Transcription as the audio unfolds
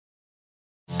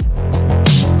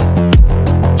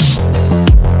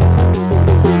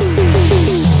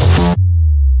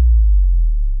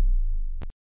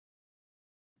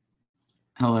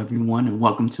Hello, everyone, and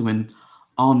welcome to an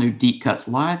all new Deep Cuts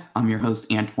Live. I'm your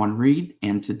host, Antoine Reed,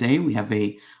 and today we have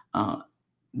uh,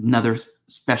 another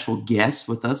special guest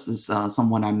with us. Is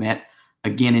someone I met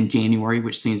again in January,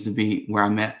 which seems to be where I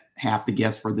met half the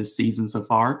guests for this season so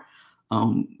far.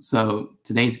 So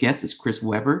today's guest is Chris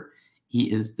Weber.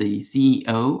 He is the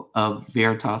CEO of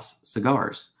Veritas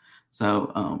Cigars.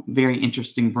 So very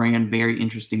interesting brand, very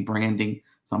interesting branding.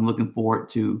 So I'm looking forward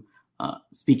to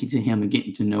speaking to him and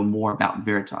getting to know more about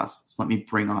Veritas. So let me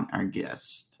bring on our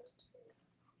guest.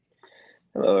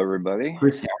 Hello, everybody.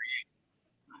 Chris,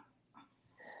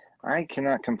 I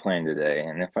cannot complain today,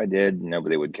 and if I did,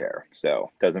 nobody would care. So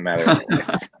doesn't matter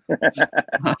anyways.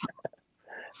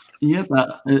 yes,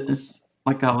 it's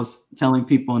like I was telling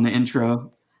people in the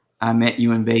intro, I met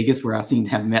you in Vegas, where I seem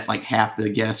to have met like half the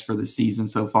guests for the season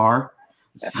so far.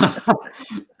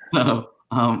 So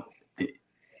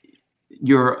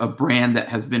you're a brand that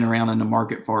has been around in the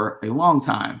market for a long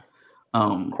time.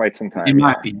 Quite some time, in my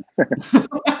yeah. opinion.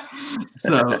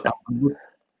 So I'm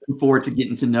looking forward to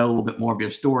getting to know a little bit more of your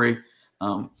story.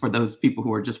 For those people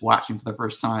who are just watching for the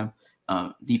first time,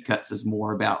 Deep Cuts is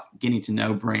more about getting to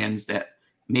know brands that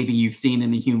maybe you've seen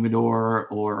in a humidor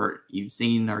or you've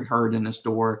seen or heard in a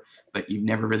store, but you've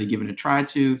never really given a try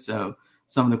to. So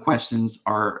some of the questions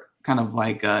are kind of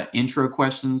like intro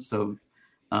questions. So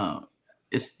uh,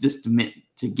 it's just meant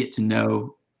to get to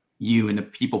know you and the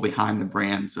people behind the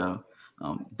brand. So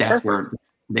that's where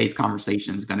today's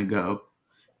conversation is going to go.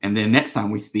 And then next time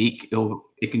we speak,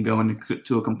 it can go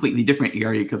into a completely different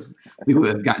area because we would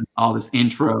have gotten all this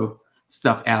intro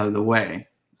stuff out of the way.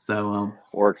 So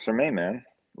Works for me, man.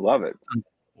 Love it.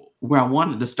 where I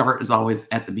wanted to start is always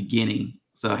at the beginning.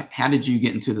 So how did you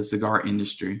get into the cigar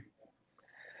industry?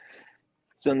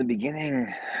 So in the beginning,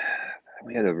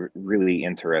 we had a really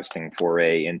interesting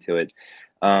foray into it.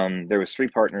 There was three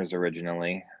partners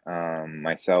originally.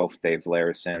 Myself, Dave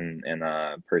Larison, and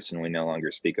a person we no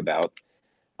longer speak about,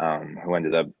 who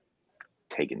ended up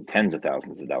taking tens of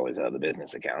thousands of dollars out of the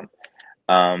business account.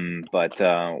 But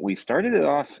we started it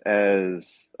off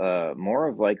as more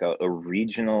of like a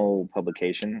regional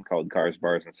publication called Cars,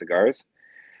 Bars, and Cigars.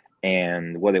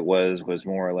 And what it was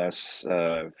more or less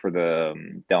for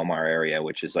the Del Mar area,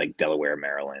 which is like Delaware,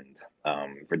 Maryland,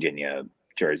 Virginia,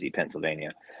 Jersey,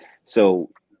 Pennsylvania.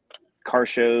 So car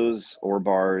shows or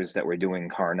bars that were doing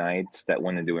car nights that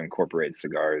wanted to incorporate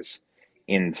cigars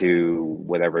into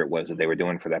whatever it was that they were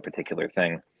doing for that particular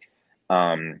thing.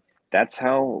 That's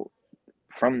how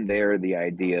from there the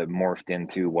idea morphed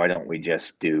into, why don't we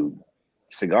just do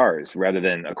cigars rather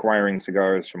than acquiring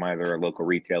cigars from either a local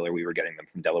retailer? We were getting them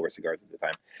from Delaware Cigars at the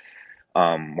time.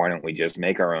 Why don't we just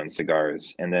make our own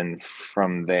cigars? And then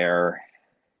from there,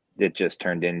 it just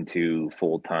turned into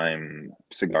full-time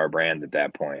cigar brand at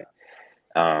that point.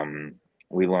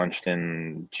 We launched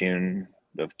in June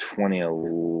of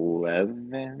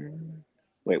 2011.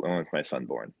 Wait, when was my son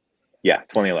born? Yeah,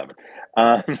 2011.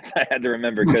 I had to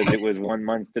remember because it was 1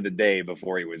 month to the day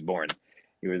before he was born.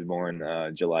 He was born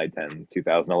July 10,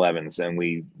 2011. And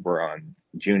we were on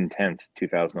June 10th,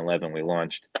 2011. We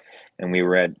launched, and we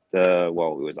were at,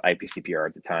 well, it was IPCPR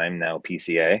at the time, now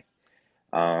PCA.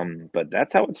 But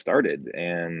that's how it started.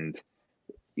 And,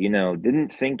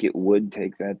 didn't think it would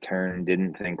take that turn,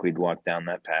 didn't think we'd walk down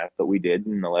that path, but we did.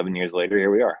 And 11 years later,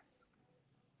 here we are.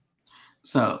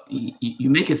 So you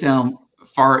make it sound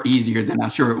far easier than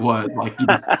I'm sure it was. Like you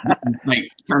just like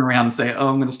turn around and say, "Oh,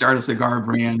 I'm going to start a cigar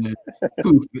brand," and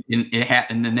poof,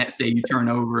 and the next day you turn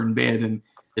over in bed and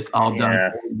it's all done. Yeah.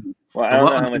 Well, So I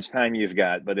don't know how much time you've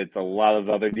got, but it's a lot of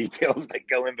other details that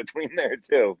go in between there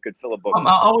too. Could fill a book.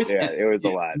 Yeah, it was a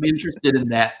lot. I'm interested in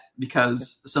that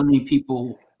because so many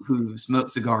people who smoke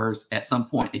cigars at some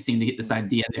point they seem to get this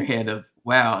idea in their head of,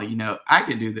 wow, I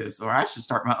could do this, or I should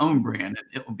start my own brand.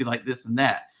 It will be like this and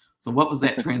that. So what was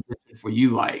that transition for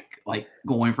you like? Like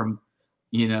going from,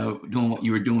 doing what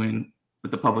you were doing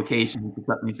with the publication to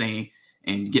suddenly saying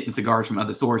and getting cigars from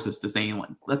other sources to saying, like,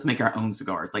 let's make our own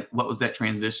cigars. Like, what was that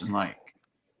transition like?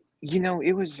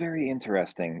 It was very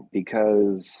interesting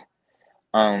because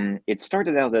it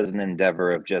started out as an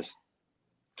endeavor of just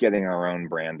getting our own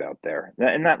brand out there,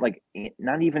 and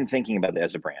not even thinking about it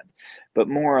as a brand, but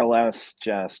more or less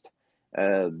just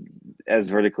as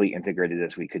vertically integrated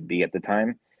as we could be at the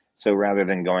time. So rather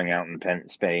than going out and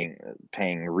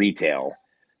paying retail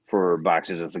for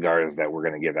boxes of cigars that we're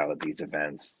going to give out at these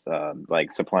events,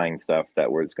 like supplying stuff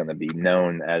that was going to be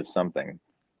known as something,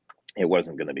 it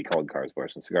wasn't going to be called Cars,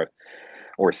 Bars, and Cigars,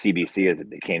 or CBC as it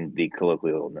became to be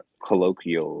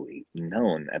colloquially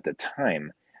known at the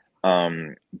time.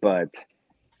 But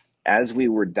as we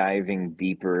were diving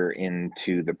deeper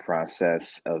into the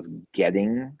process of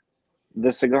getting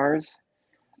the cigars.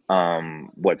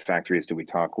 What factories do we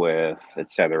talk with,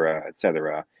 et cetera, et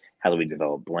cetera? How do we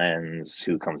develop blends?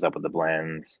 Who comes up with the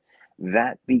blends?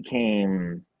 That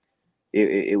became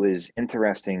it was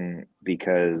interesting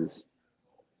because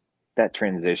that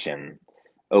transition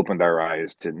opened our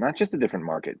eyes to not just a different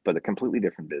market, but a completely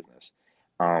different business,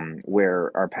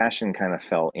 where our passion kind of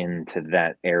fell into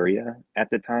that area at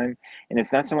the time. And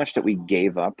it's not so much that we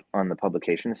gave up on the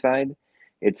publication side;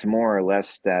 it's more or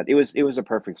less that it was a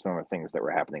perfect storm of things that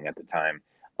were happening at the time.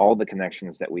 All the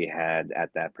connections that we had at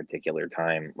that particular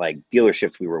time, like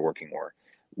dealerships we were working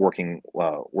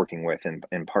with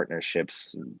in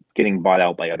partnerships, getting bought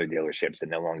out by other dealerships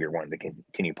and no longer wanting to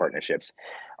continue partnerships,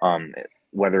 um,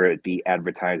 whether it be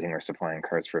advertising or supplying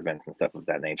cars for events and stuff of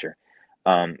that nature.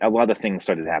 A lot of things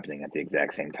started happening at the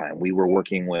exact same time. We were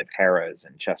working with Harrah's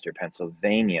in Chester,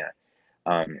 Pennsylvania,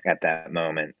 at that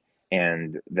moment,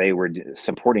 and they were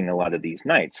supporting a lot of these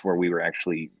nights where we were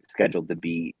actually scheduled to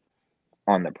be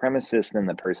on the premises. Then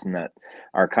the person that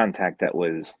our contact that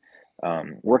was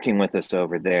working with us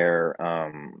over there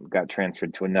got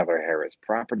transferred to another Harris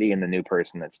property, and the new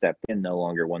person that stepped in no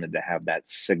longer wanted to have that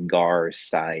cigar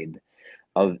side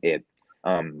of it,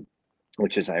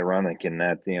 which is ironic in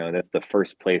that that's the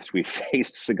first place we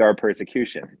faced cigar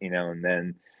persecution, and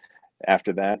then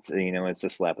after that, it's a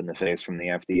slap in the face from the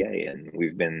FDA, and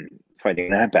we've been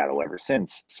fighting that battle ever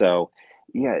since. So,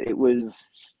 yeah,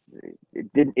 it's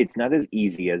not as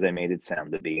easy as I made it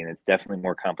sound to be, and it's definitely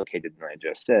more complicated than I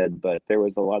just said, but there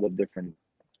was a lot of different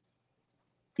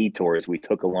detours we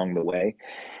took along the way.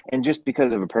 And just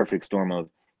because of a perfect storm of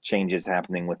changes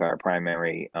happening with our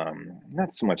primary,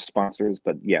 not so much sponsors,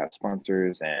 but yeah,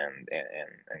 sponsors and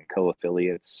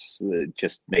co-affiliates, it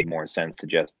just made more sense to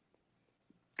just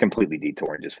completely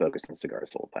detour and just focus on cigars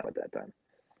full time at that time.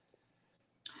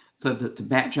 So to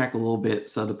backtrack a little bit,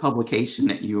 so the publication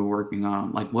that you were working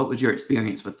on, like what was your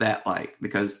experience with that like?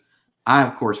 Because I,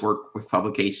 of course, work with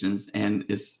publications, and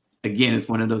it's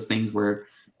one of those things where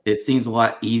it seems a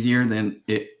lot easier than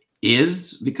it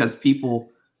is because people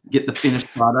get the finished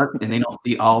product and they don't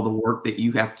see all the work that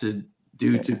you have to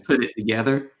do to put it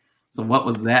together. So what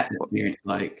was that experience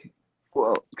like?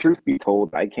 Well, truth be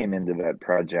told, I came into that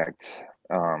project.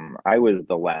 I was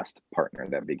the last partner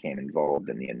that became involved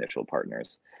in the initial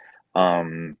partners.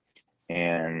 Um,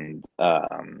 and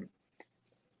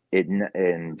it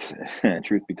and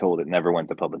truth be told, it never went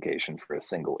to publication for a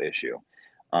single issue.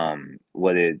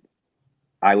 What it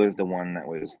I was the one that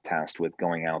was tasked with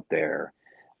going out there,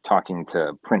 talking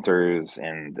to printers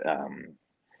and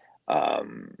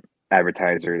um,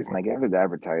 advertisers, and I gathered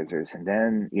advertisers, and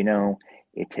then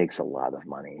it takes a lot of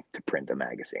money to print a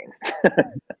magazine.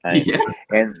 I, Yeah.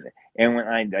 and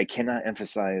when I cannot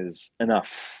emphasize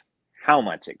enough how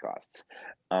much it costs.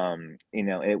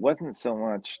 It wasn't so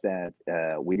much that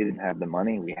we didn't have the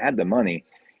money; we had the money.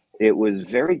 It was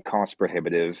very cost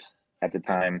prohibitive at the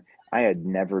time. I had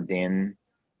never been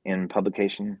in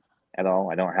publication at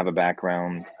all. I don't have a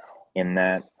background in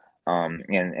that.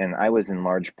 And I was in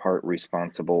large part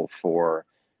responsible for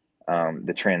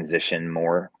the transition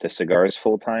more to cigars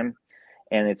full time.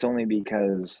 And it's only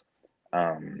because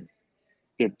um,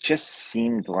 it just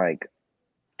seemed like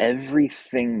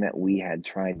everything that we had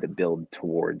tried to build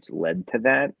towards led to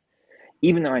that,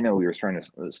 even though I know we were trying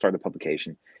to start a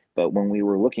publication. But when we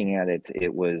were looking at it,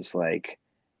 it was like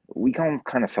we kind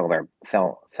of found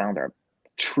our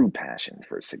true passion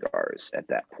for cigars at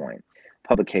that point.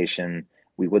 Publication,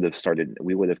 we would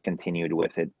have continued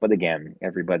with it, but again,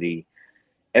 everybody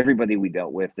we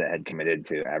dealt with that had committed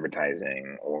to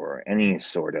advertising or any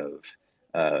sort of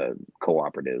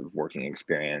cooperative working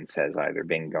experience has either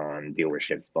been gone,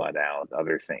 dealerships bought out,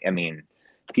 other thing. I mean,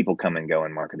 people come and go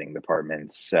in marketing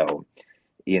departments, so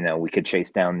we could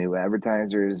chase down new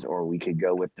advertisers, or we could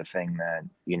go with the thing that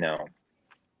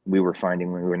we were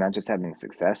finding we were not just having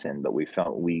success in, but we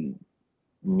felt we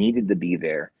needed to be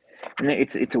there. And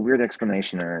it's a weird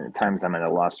explanation, and at times I'm at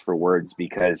a loss for words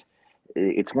because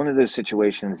it's one of those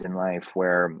situations in life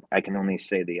where I can only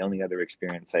say the only other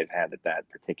experience I've had at that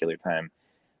particular time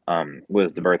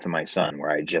was the birth of my son,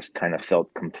 where I just kind of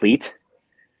felt complete.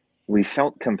 We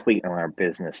felt complete in our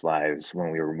business lives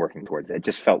when we were working towards it. It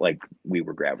just felt like we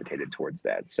were gravitated towards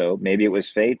that. So maybe it was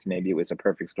fate, maybe it was a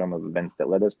perfect storm of events that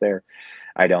led us there.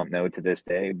 I don't know to this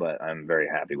day, but I'm very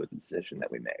happy with the decision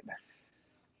that we made.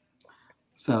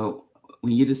 So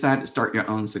when you decided to start your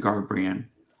own cigar brand,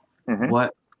 Mm-hmm.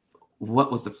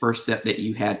 what was the first step that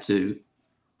you had to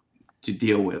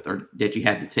deal with or that you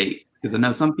had to take? Because I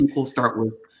know some people start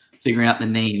with figuring out the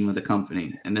name of the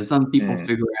company, and then some people Mm.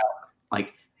 figure out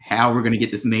like how we're going to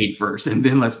get this made first, and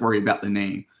then let's worry about the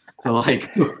name. So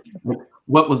like,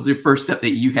 what was the first step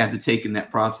that you had to take in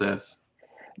that process?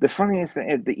 The funniest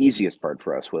thing, the easiest part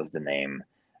for us was the name.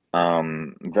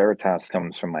 Veritas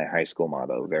comes from my high school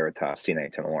motto, Veritas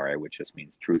Sine Timore, which just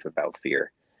means truth without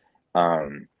fear.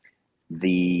 Um,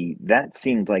 that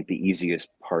seemed like the easiest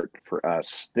part for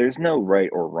us. There's no right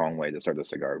or wrong way to start a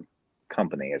cigar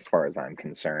company, as far as I'm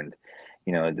concerned.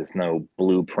 You know, there's no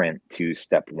blueprint to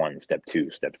step one, step two,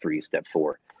 step three, step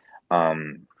four.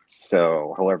 Um,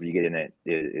 so however you get in it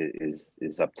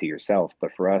is up to yourself.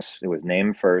 But for us, it was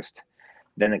name first.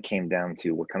 Then it came down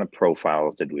to what kind of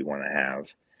profiles did we want to have.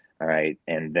 All right.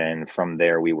 And then from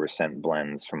there, we were sent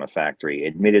blends from a factory.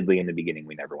 Admittedly, in the beginning,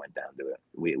 we never went down to it.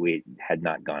 We had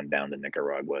not gone down to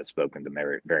Nicaragua, spoken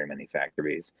to very many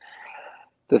factories.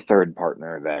 The third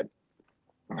partner that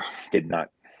did not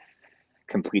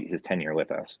complete his tenure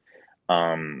with us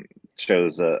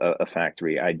chose a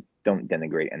factory. I don't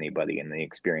denigrate anybody, and the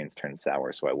experience turned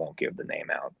sour, so I won't give the name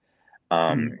out.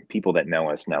 People that know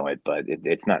us know it, but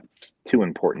it's not too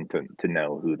important to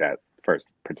know who that first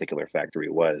particular factory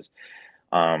was.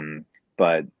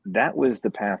 But that was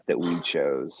the path that we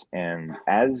chose. And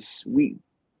as we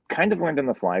kind of learned on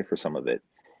the fly for some of it,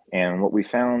 and what we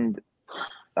found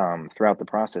throughout the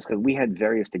process, because we had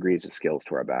various degrees of skills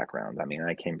to our background. I mean,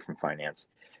 I came from finance.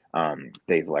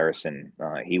 Dave Larison,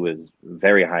 he was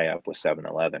very high up with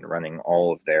 7-Eleven, running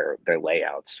all of their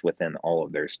layouts within all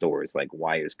of their stores, like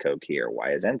why is Coke here,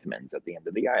 why is Entenmann's at the end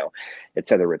of the aisle, et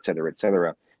cetera, et cetera, et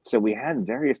cetera. So we had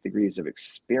various degrees of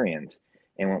experience,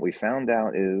 and what we found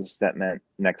out is that meant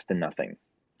next to nothing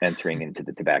entering into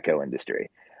the tobacco industry.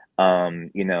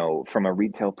 You know, from a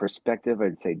retail perspective,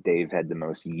 I'd say Dave had the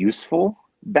most useful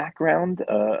background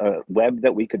web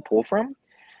that we could pull from.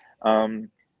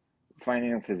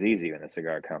 Finance is easy in a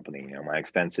cigar company. You know, my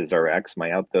expenses are X,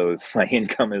 my outgoes, my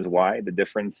income is Y. The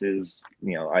difference is,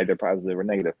 you know, either positive or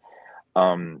negative.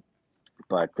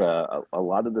 But a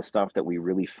lot of the stuff that we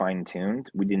really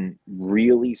fine-tuned, we didn't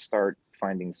really start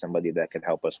finding somebody that could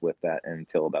help us with that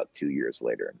until about 2 years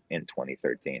later in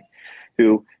 2013,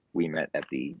 who we met at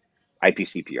the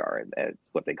IPCPR, at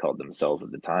what they called themselves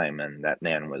at the time. And that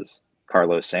man was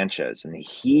Carlos Sanchez. And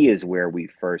he is where we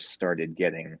first started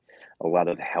getting a lot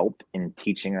of help in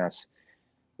teaching us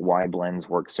why blends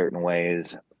work certain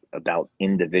ways, about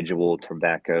individual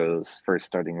tobaccos, first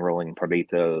starting rolling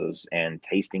porritos and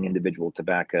tasting individual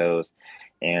tobaccos.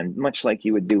 And much like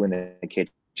you would do in the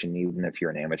kitchen, even if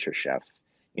you're an amateur chef,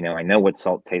 you know, I know what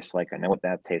salt tastes like. I know what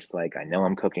that tastes like. I know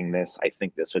I'm cooking this. I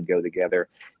think this would go together.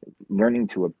 Learning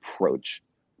to approach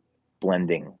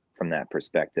blending from that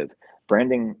perspective.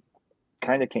 Branding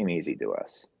kind of came easy to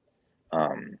us.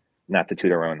 Not to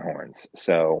toot our own horns.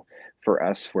 So for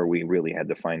us, where we really had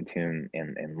to fine tune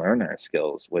and learn our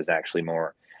skills was actually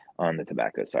more on the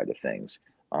tobacco side of things,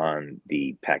 on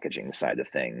the packaging side of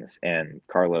things. And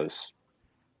Carlos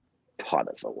taught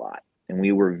us a lot. And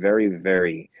we were very,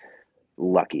 very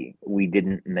lucky. We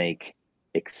didn't make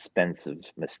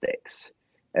expensive mistakes.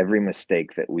 Every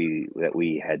mistake that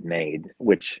we had made,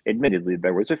 which admittedly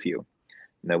there was a few,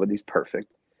 nobody's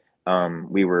perfect.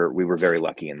 We were very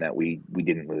lucky in that we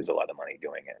didn't lose a lot of money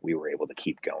doing it. We were able to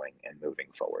keep going and moving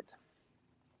forward.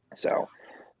 So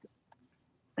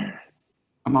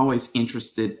I'm always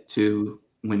interested to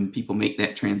when people make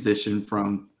that transition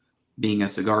from being a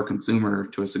cigar consumer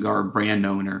to a cigar brand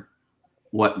owner,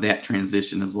 what that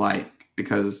transition is like,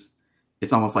 because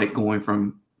it's almost like going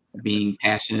from being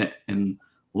passionate and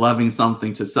loving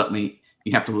something to suddenly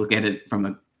you have to look at it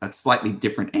from a slightly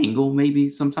different angle, maybe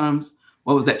sometimes.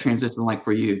 What was that transition like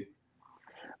for you?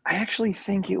 I actually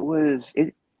think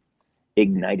it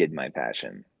ignited my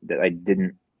passion that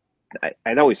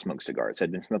I'd always smoked cigars.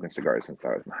 I'd been smoking cigars since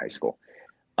I was in high school.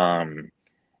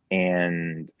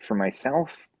 And for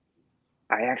myself,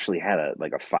 I actually had a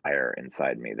fire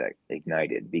inside me that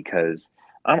ignited because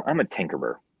I'm a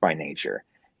tinkerer by nature.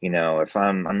 You know, if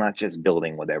I'm not just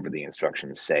building whatever the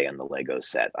instructions say on the Lego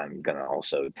set, I'm gonna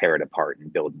also tear it apart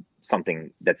and build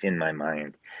something that's in my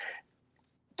mind.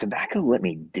 Tobacco let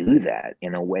me do that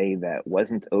in a way that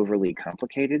wasn't overly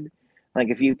complicated. Like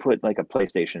if you put like a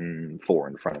PlayStation 4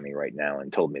 in front of me right now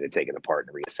and told me to take it apart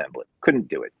and reassemble it, couldn't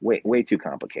do it. Way too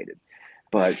complicated.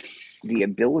 But the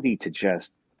ability to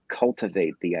just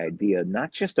cultivate the idea,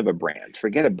 not just of a brand,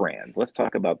 forget a brand. Let's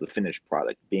talk about the finished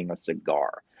product being a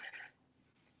cigar.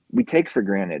 We take for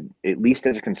granted, at least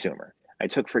as a consumer, I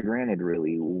took for granted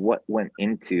really what went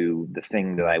into the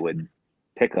thing that I would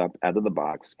pick up out of the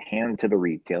box, hand to the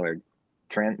retailer,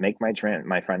 make my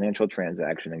financial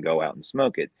transaction, and go out and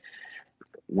smoke it.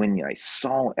 When I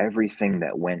saw everything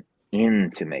that went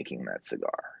into making that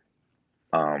cigar,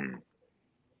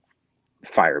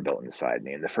 fire built inside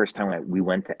me. And the first time we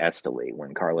went to Esteli,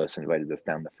 when Carlos invited us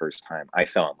down the first time, I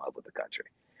fell in love with the country.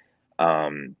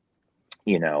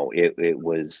 You know, it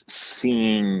was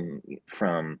seeing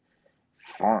from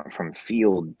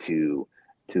field to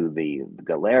the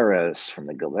galeras, from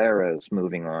the galeras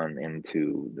moving on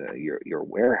into your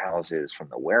warehouses, from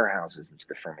the warehouses into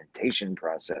the fermentation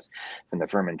process, from the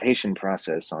fermentation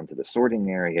process onto the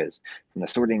sorting areas, from the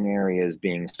sorting areas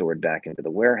being stored back into the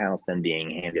warehouse, then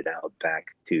being handed out back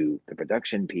to the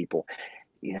production people.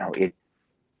 You know,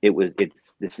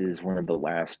 this is one of the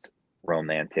last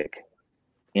romantic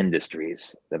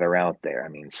industries that are out there. I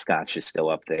mean, Scotch is still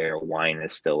up there, wine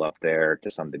is still up there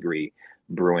to some degree,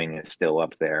 brewing is still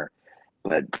up there,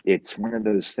 but it's one of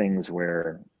those things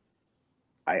where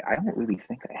I don't really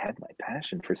think I had my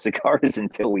passion for cigars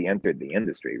until we entered the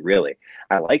industry. Really,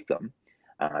 I liked them.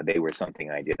 They were something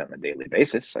I did on a daily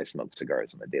basis. I smoked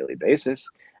cigars on a daily basis.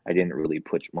 I didn't really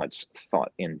put much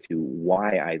thought into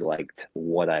why I liked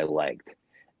what I liked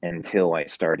until I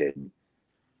started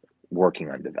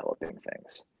working on developing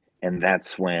things. And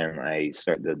that's when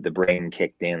the brain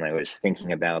kicked in. I was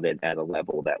thinking about it at a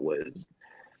level that was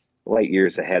light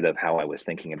years ahead of how I was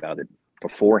thinking about it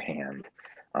beforehand.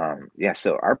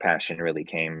 So our passion really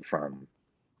came from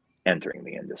entering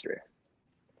the industry.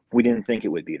 We didn't think it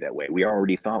would be that way. We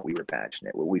already thought we were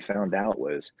passionate. What we found out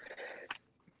was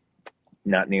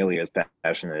not nearly as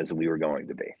passionate as we were going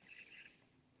to be.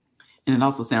 And it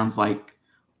also sounds like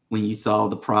when you saw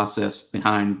the process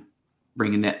behind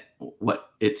bringing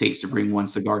what it takes to bring one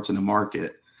cigar to the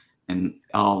market and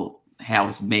all how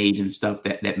it's made and stuff,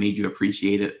 that made you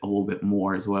appreciate it a little bit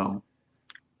more as well.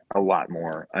 A lot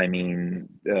more. I mean,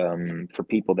 for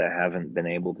people that haven't been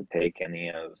able to take any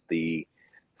of the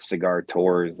cigar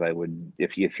tours, I would,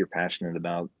 if you're passionate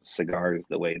about cigars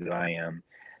the way that I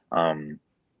am,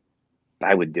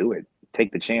 I would do it.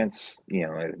 Take the chance, you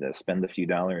know, spend a few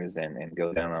dollars and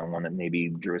go down on one that maybe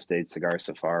Drew Estate Cigar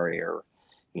Safari, or,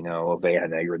 you know, Oveja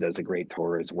Negra does a great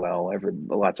tour as well.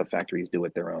 Lots of factories do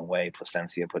it their own way.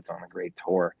 Plasencia puts on a great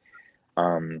tour.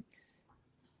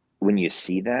 When you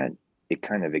see that, it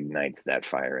kind of ignites that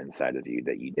fire inside of you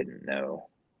that you didn't know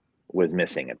was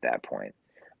missing at that point.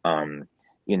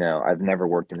 You know, I've never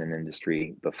worked in an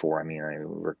industry before. I mean, I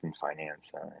worked in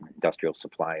finance and industrial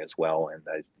supply as well, and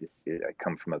I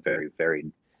come from a very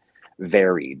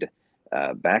varied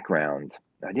background.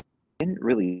 I didn't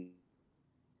really.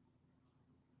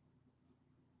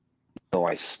 So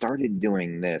I started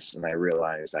doing this, and I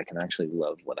realized I can actually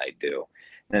love what I do.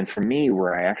 And for me,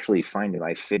 where I actually find that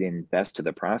I fit in best to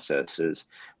the process is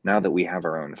now that we have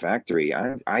our own factory,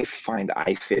 I find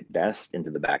I fit best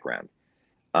into the background.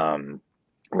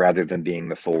 Rather than being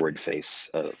the forward face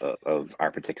of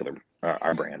our particular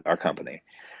our brand, our company.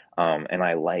 And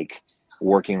I like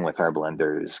working with our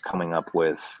blenders, coming up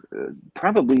with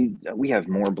probably we have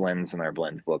more blends in our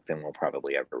blend book than we'll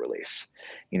probably ever release,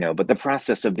 you know, but the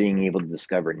process of being able to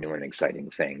discover new and exciting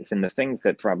things, and the things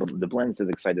that probably the blends that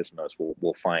excite us most,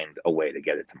 we'll find a way to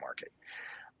get it to market.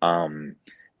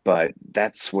 But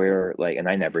that's where, like, and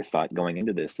I never thought going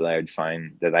into this that I would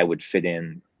find that I would fit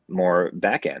in more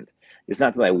back end. It's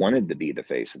not that I wanted to be the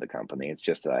face of the company. It's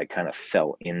just that I kind of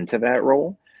fell into that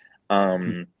role.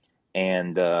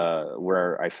 And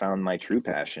where I found my true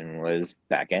passion was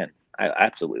back end. I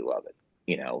absolutely love it.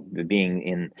 You know, being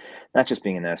in, not just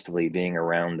being in Esteli, being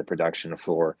around the production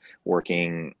floor,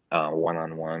 working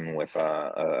one-on-one with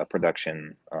a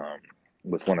production,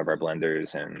 with one of our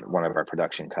blenders and one of our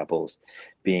production couples,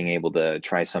 being able to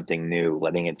try something new,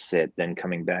 letting it sit, then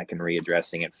coming back and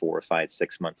readdressing it 4 or 5,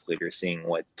 6 months later, seeing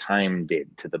what time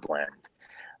did to the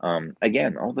blend.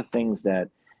 Again, all the things that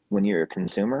when you're a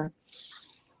consumer,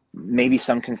 maybe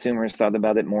some consumers thought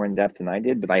about it more in depth than I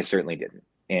did, but I certainly didn't.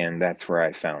 And that's where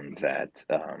I found that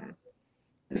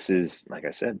this is, like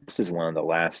I said, this is one of the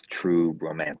last true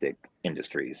romantic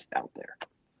industries out there.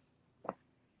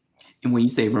 And when you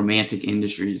say romantic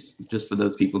industries, just for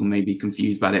those people who may be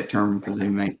confused by that term, because they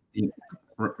may think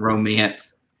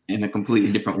romance in a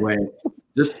completely different way.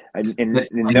 In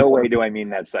no way do I mean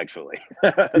that sexually.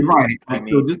 Right.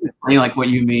 So just explain like what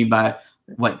you mean by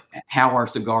how are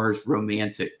cigars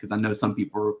romantic? Because I know some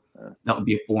people that would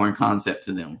be a foreign concept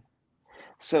to them.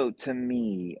 So to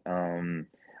me,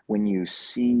 when you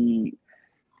see,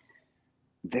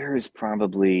 there is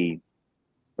probably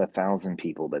 1,000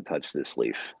 people that touch this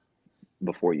leaf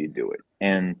before you do it.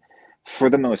 And for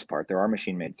the most part, there are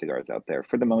machine-made cigars out there.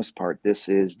 For the most part, this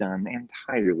is done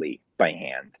entirely by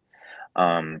hand.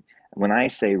 When I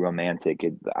say romantic,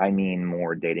 I mean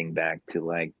more dating back to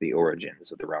like the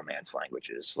origins of the Romance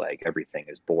languages. Like everything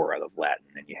is bore out of Latin,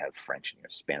 and you have French and you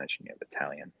have Spanish and you have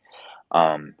Italian.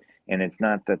 Um, and it's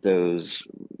not that those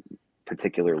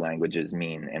particular languages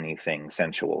mean anything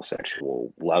sensual,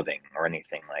 sexual, loving, or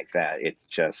anything like that. It's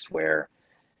just where,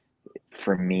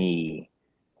 for me,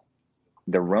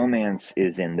 the romance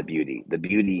is in the beauty. The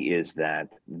beauty is that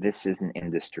this is an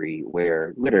industry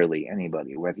where literally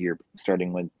anybody, whether you're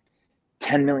starting with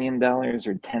 $10 million or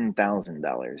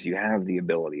 $10,000, you have the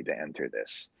ability to enter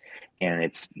this. And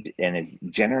it's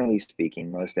generally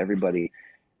speaking, most everybody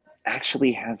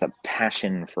actually has a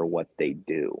passion for what they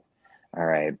do. All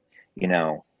right. You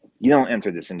know, you don't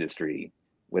enter this industry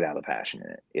without a passion in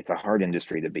it. It's a hard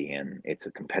industry to be in. It's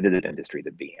a competitive industry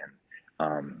to be in.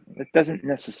 It doesn't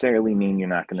necessarily mean you're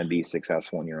not going to be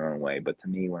successful in your own way. But to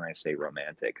me, when I say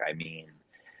romantic, I mean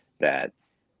that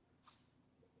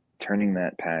turning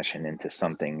that passion into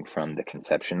something from the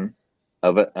conception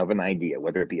of an idea,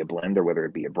 whether it be a blend or whether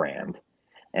it be a brand,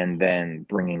 and then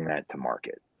bringing that to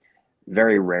market.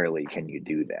 Very rarely can you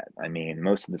do that. I mean,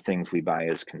 most of the things we buy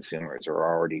as consumers are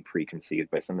already preconceived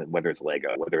by something, whether it's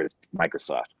Lego, whether it's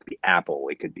Microsoft, it could be Apple,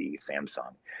 it could be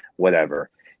Samsung,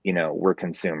 whatever. You know, we're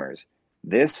consumers.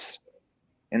 This,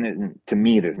 to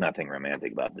me, there's nothing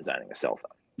romantic about designing a cell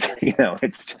phone. You know,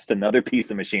 it's just another piece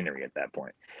of machinery at that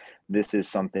point. This is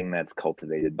something that's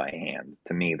cultivated by hand.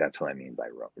 To me, that's what I mean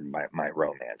by my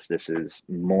romance. This is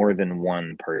more than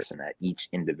one person at each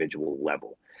individual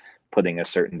level putting a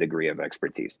certain degree of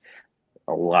expertise,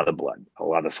 a lot of blood, a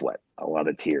lot of sweat, a lot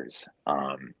of tears.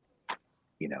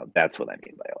 You know, that's what I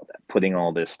mean by all that. Putting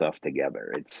all this stuff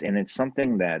together. It's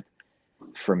something that,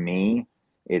 for me,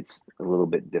 it's a little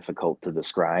bit difficult to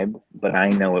describe, but I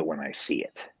know it when I see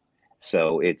it.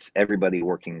 So it's everybody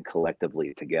working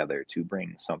collectively together to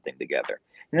bring something together.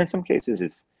 And in some cases,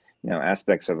 it's, you know,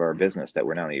 aspects of our business that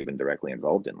we're not even directly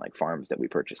involved in, like farms that we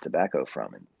purchase tobacco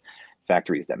from and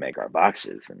factories that make our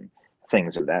boxes and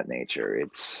things of that nature.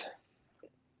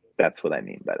 That's what I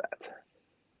mean by that.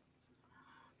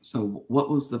 So what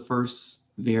was the first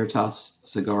Veritas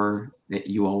cigar that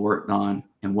you all worked on,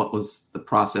 and what was the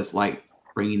process like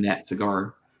bringing that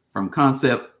cigar from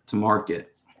concept to market?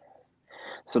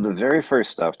 So the very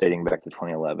first stuff dating back to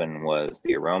 2011 was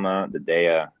the Aroma, the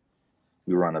Dea.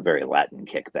 We were on a very Latin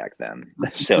kick back then.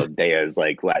 So Dea is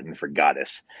like Latin for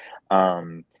goddess.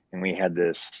 And we had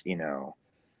this, you know,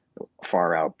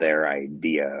 far out there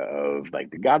idea of like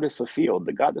the goddess of field,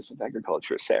 the goddess of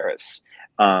agriculture, Ceres,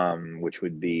 which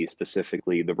would be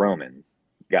specifically the Roman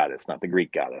goddess, not the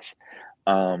Greek goddess.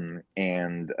 And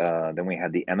then we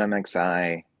had the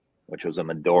MMXI, which was a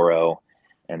Maduro,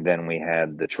 and then we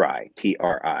had the TRI.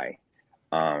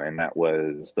 And that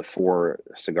was the 4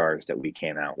 cigars that we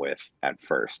came out with at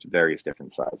first, various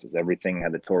different sizes. Everything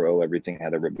had a Toro, everything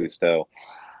had a Robusto,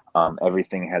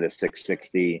 everything had a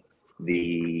 660.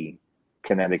 The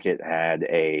Connecticut had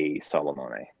a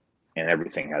Solomone, and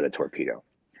everything had a Torpedo.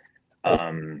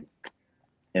 And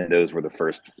those were the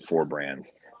first 4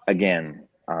 brands. Again,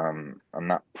 I'm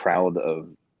not proud of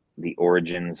the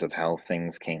origins of how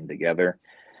things came together.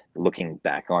 Looking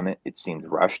back on it, it seemed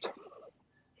rushed.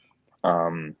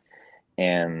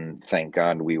 And thank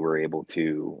God we were able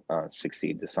to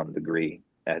succeed to some degree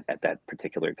at that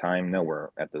particular time. No, we're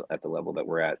at the level that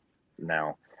we're at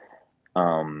now.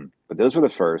 But those were the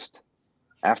first.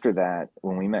 After that,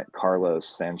 when we met Carlos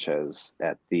Sanchez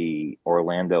at the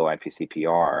Orlando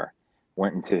IPCPR,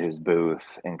 went into his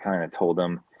booth and kind of told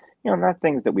him, you know, not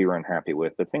things that we were unhappy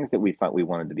with, but things that we thought we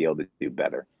wanted to be able to do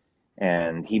better.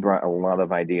 And he brought a lot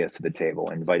of ideas to the table,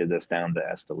 invited us down to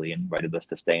Esteli, invited us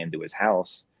to stay into his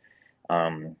house.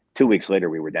 2 weeks later,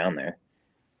 we were down there.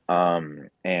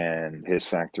 And his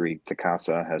factory,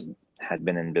 Takasa, had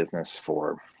been in business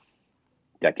for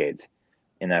decades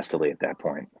in Esteli at that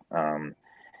point.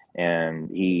 And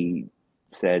he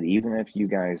said, even if you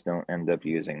guys don't end up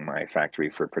using my factory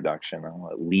for production, I'll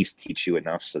at least teach you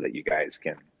enough so that you guys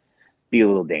can be a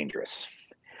little dangerous.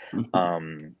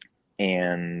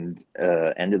 And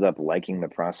ended up liking the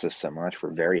process so much.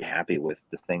 We're very happy with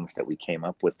the things that we came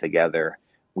up with together.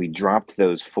 We dropped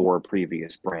those 4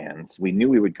 previous brands. We knew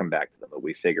we would come back to them, but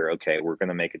we figure, okay, we're going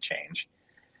to make a change.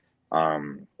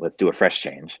 Let's do a fresh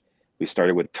change. We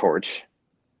started with Torch,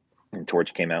 and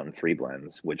Torch came out in 3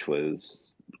 blends, which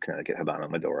was Connecticut Habano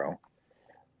Maduro.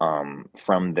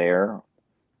 From there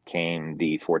came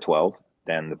the 412,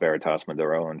 then the Veritas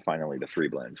Maduro, and finally the 3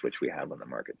 blends, which we have on the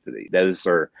market today. Those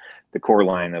are the core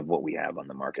line of what we have on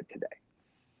the market today.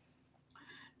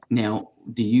 Now,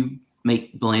 do you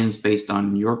make blends based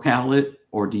on your palate,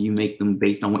 or do you make them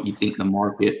based on what you think the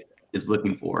market is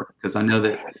looking for? Because I know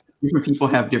that different people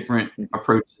have different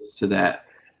approaches to that.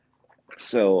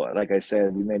 So, like I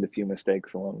said, we made a few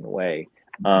mistakes along the way.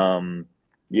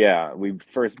 Yeah, we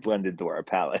first blended to our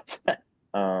palates,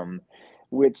 um,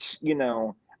 which,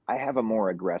 I have a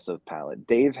more aggressive palate.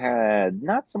 Dave had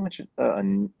not so much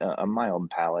a mild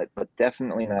palate, but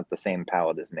definitely not the same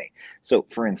palate as me. So,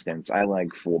 for instance, I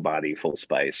like full body, full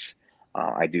spice.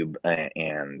 I do,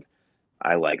 and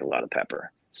I like a lot of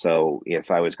pepper. So, if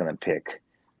I was going to pick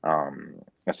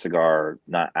a cigar,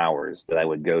 not ours, that I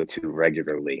would go to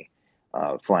regularly,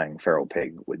 Flying Feral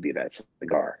Pig would be that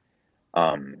cigar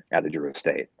out of Drew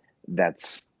Estate.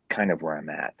 That's kind of where I'm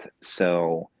at.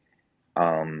 So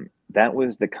that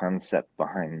was the concept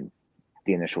behind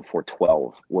the initial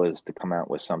 412, was to come out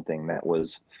with something that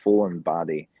was full in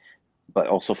body, but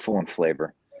also full in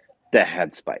flavor, that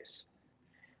had spice.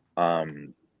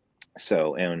 And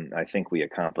I think we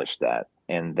accomplished that.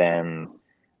 And then,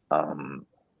 um,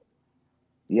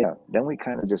 yeah, then we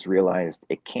kind of just realized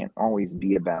it can't always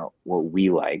be about what we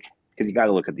like, because you got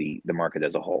to look at the market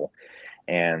as a whole.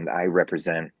 And I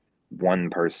represent one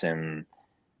person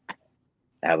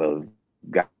out of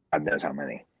God knows how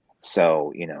many.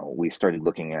 So, we started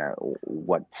looking at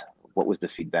what was the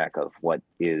feedback of what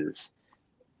is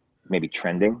maybe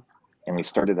trending, and we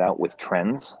started out with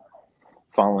trends,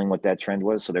 following what that trend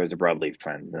was. So there was a broadleaf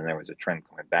trend, and then there was a trend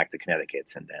going back to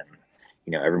Connecticut's, and then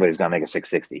everybody's gonna make a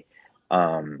 660,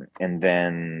 and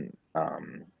then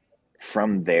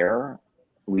from there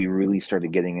we really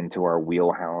started getting into our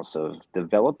wheelhouse of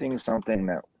developing something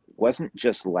that wasn't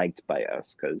just liked by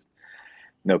us, because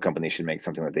no company should make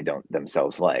something that they don't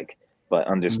themselves like, but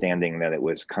understanding that it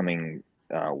was coming,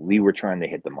 we were trying to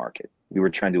hit the market. We were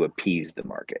trying to appease the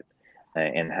market,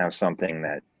 and have something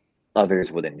that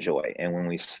others would enjoy. And when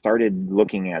we started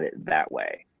looking at it that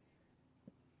way,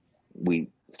 we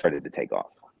started to take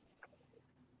off.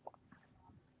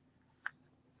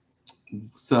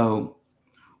 So,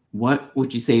 what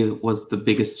would you say was the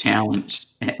biggest challenge,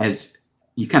 as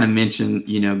you kind of mentioned,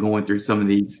 going through some of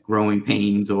these growing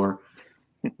pains, or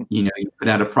you put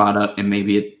out a product and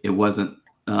maybe it wasn't,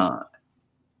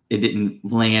 it didn't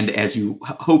land as you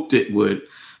hoped it would.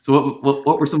 So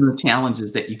what were some of the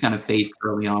challenges that you kind of faced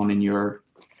early on in your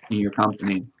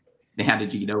company, and how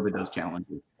did you get over those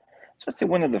challenges? So I'd say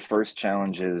one of the first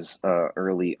challenges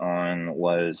early on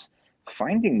was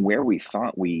finding where we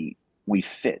thought we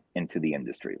fit into the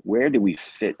industry. Where do we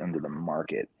fit into the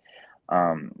market?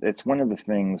 It's one of the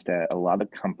things that a lot of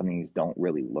companies don't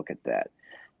really look at that.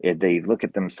 They look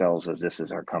at themselves as, this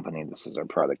is our company, this is our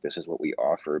product, this is what we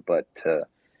offer. But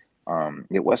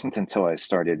it wasn't until I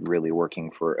started really working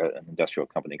for an industrial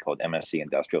company called MSC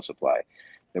Industrial Supply,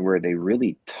 where they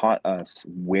really taught us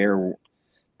where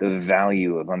the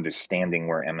value of understanding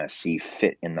where MSC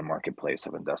fit in the marketplace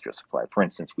of industrial supply. For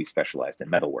instance, we specialized in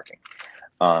metalworking.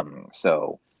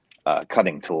 So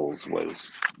cutting tools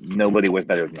was, nobody was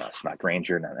better than us, not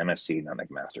Grainger, not MSC, not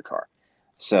McMaster-Carr.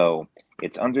 So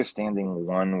it's understanding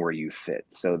where you fit.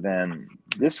 So then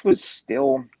this was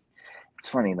still, it's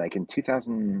funny, like in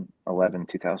 2011,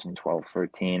 2012,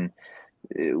 13,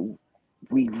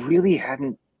 we really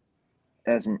hadn't,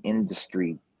 as an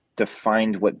industry,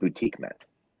 defined what boutique meant.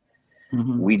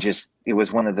 It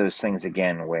was one of those things,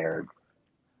 again, where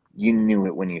you knew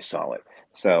it when you saw it.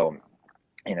 So,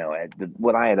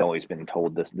 what I had always been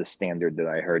told, the standard that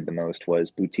I heard the most was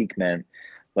boutique meant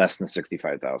less than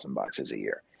 65,000 boxes a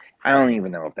year. I don't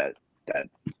even know if that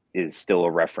is still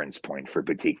a reference point for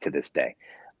boutique to this day.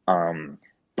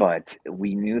 But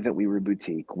we knew that we were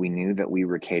boutique. We knew that we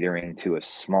were catering to a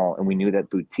small, and we knew that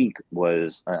boutique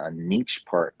was a niche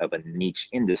part of a niche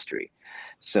industry.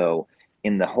 So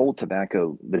in the whole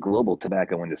the global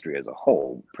tobacco industry as a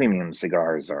whole, premium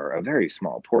cigars are a very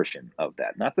small portion of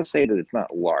that. Not to say that it's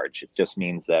not large. It just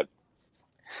means that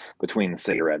between the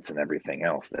cigarettes and everything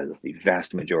else, that is the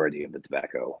vast majority of the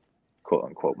tobacco, quote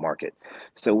unquote, market.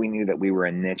 So we knew that we were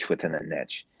a niche within a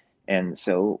niche. And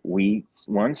so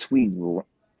once we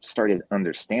started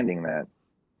understanding that,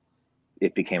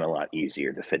 it became a lot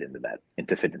easier to fit into that and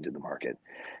to fit into the market,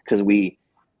 because we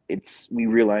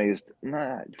realized,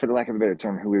 for the lack of a better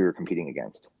term, who we were competing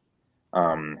against.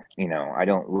 I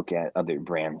don't look at other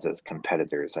brands as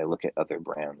competitors. I look at other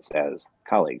brands as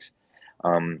colleagues.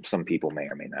 Some people may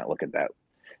or may not look at that,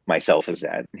 myself, as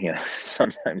that.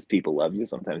 Sometimes people love you,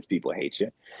 sometimes people hate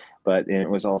you. But it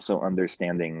was also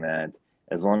understanding that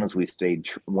as long as we stayed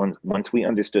once we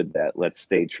understood that, let's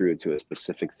stay true to a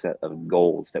specific set of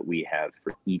goals that we have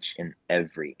for each and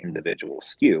every individual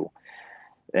SKU.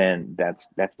 And that's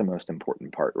the most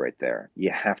important part right there.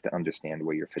 You have to understand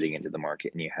where you're fitting into the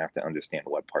market, and you have to understand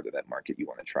what part of that market you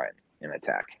want to try and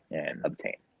attack and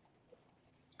obtain.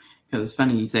 Because it's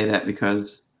funny you say that,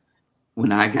 because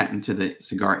when I got into the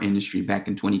cigar industry back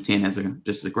in 2010 as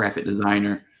just a graphic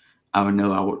designer, I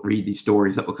would read these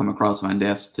stories that would come across my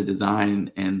desk to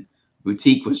design, and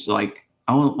boutique was like,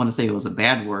 I don't want to say it was a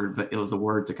bad word, but it was a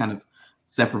word to kind of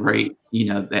separate,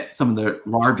 that some of the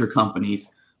larger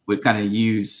companies would kind of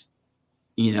use,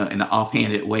 in an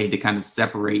offhanded way to kind of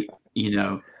separate,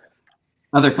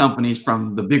 other companies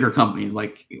from the bigger companies.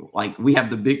 Like we have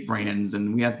the big brands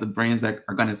and we have the brands that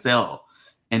are going to sell.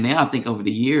 And now I think over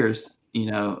the years,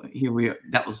 here we are,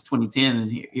 that was 2010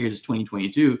 and here's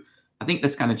 2022. I think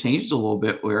that's kind of changed a little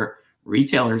bit, where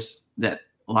retailers, that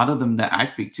a lot of them that I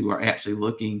speak to, are actually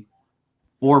looking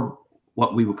for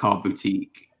what we would call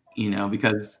boutique,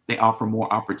 because they offer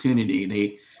more opportunity.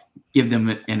 They give them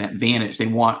an advantage. They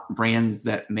want brands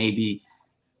that maybe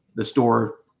the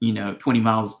store, 20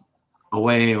 miles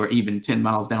away, or even 10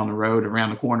 miles down the road,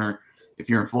 around the corner, if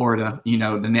you're in Florida,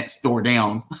 the next store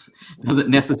down doesn't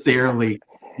necessarily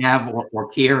have or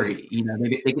carry.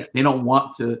 They don't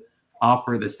want to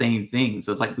offer the same thing.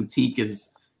 So it's like boutique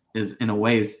is in a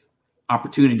way is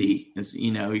opportunity. Is,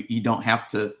 you don't have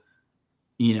to,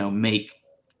 make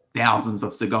thousands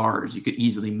of cigars. You could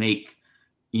easily make,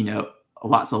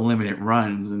 lots of limited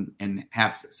runs and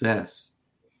have success.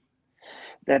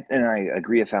 That, and I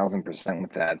agree 1,000%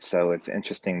 with that. So it's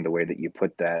interesting the way that you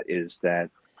put that, is that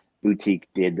boutique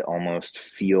did almost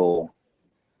feel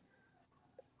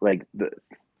like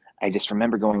I just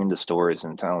remember going into stores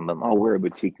and telling them, "Oh, we're a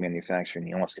boutique manufacturer," and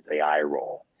you almost get the eye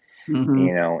roll,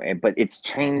 but it's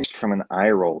changed from an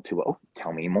eye roll to, "Oh,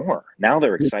 tell me more." Now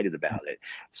they're excited about it.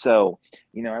 So,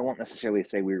 I won't necessarily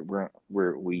say we're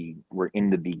in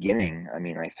the beginning. I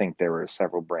mean, I think there were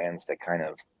several brands that kind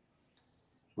of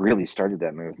really started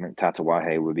that movement.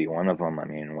 Tatuaje would be one of them. I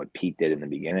mean, what Pete did in the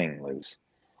beginning was,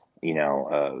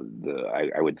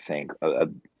 I would think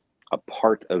a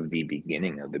part of the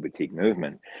beginning of the boutique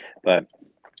movement. But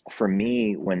for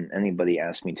me, when anybody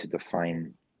asks me to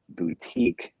define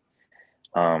boutique,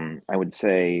 I would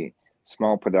say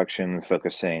small production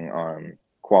focusing on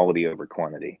quality over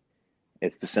quantity.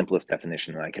 It's the simplest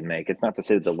definition that I can make. It's not to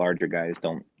say that the larger guys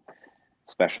don't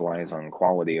specialize on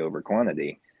quality over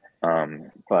quantity,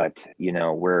 but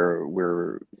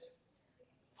we're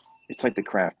it's like the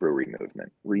craft brewery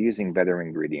movement. We're using better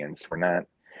ingredients.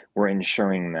 We're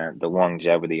ensuring that the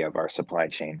longevity of our supply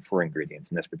chain for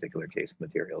ingredients, in this particular case,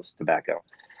 materials, tobacco.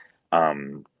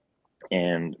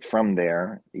 And from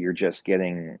there, you're just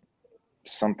getting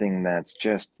something that's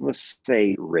just, let's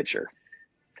say, richer,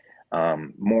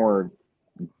 more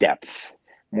depth,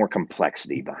 more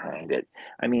complexity behind it.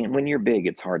 I mean, when you're big,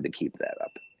 it's hard to keep that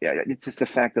up. Yeah, it's just a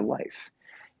fact of life.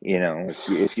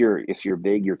 If you're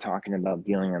big, you're talking about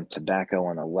dealing in tobacco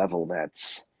on a level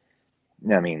that's,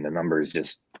 I mean, the numbers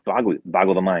just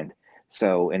boggle the mind.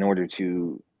 So in order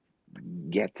to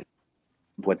get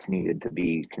what's needed to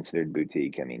be considered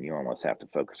boutique, I mean, you almost have to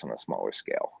focus on a smaller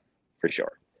scale, for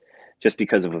sure, just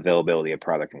because of availability of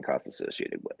product and cost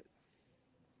associated with it.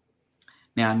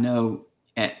 Now, I know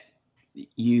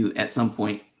you at some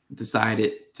point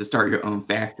decided to start your own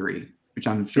factory, which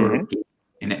I'm sure gave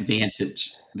an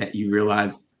advantage, that you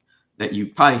realized that you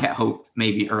probably had hoped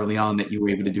maybe early on that you were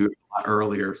able to do it a lot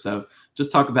earlier. So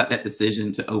just talk about that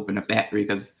decision to open a factory,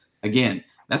 because again,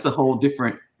 that's a whole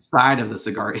different side of the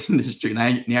cigar industry.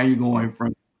 Now you're going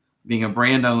from being a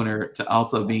brand owner to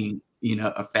also being,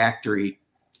 a factory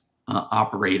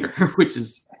operator, which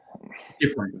is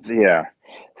different. Yeah.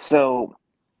 So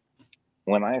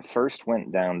when I first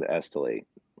went down to Esteli,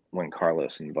 when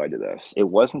Carlos invited us, it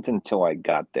wasn't until I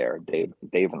got there, Dave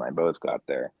and I both got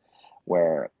there,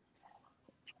 where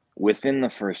within the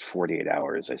first 48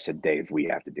 hours, I said, "Dave, we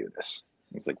have to do this."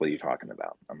 He's like, "What are you talking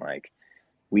about?" I'm like,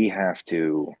 we have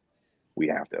to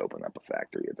open up a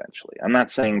factory eventually. I'm not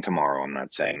saying tomorrow. I'm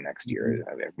not saying next year.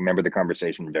 I remember the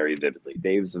conversation very vividly.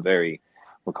 Dave's a very,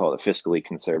 we'll call it fiscally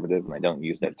conservative, and I don't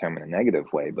use that term in a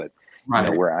negative way, but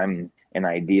where I'm an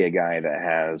idea guy that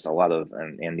has a lot of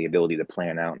and the ability to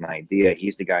plan out an idea,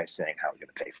 he's the guy saying, "How are we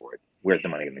going to pay for it? Where's the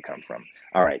money going to come from?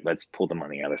 All right, let's pull the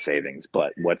money out of savings,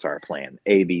 but what's our plan?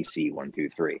 A, B, C, 1, 2,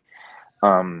 3."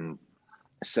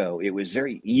 So it was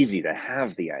very easy to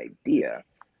have the idea.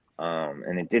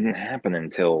 And it didn't happen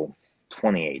until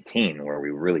 2018 where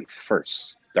we really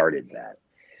first started that.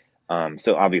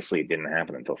 So obviously it didn't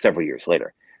happen until several years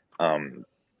later.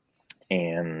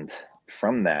 And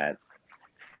from that,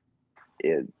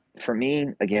 for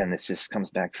me, again, this just comes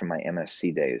back from my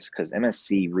MSc days, because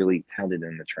MSc really touted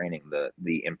in the training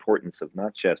the importance of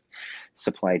not just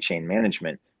supply chain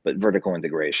management, but vertical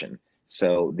integration.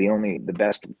 So the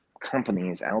best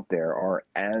companies out there are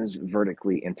as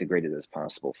vertically integrated as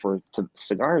possible. For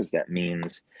cigars, that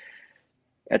means,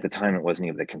 at the time it wasn't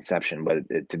even the conception,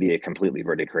 but to be a completely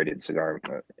vertically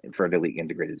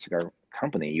integrated cigar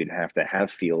company, you'd have to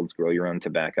have fields, grow your own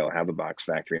tobacco, have a box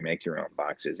factory, make your own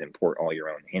boxes, import all your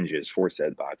own hinges for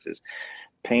said boxes,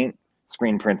 paint,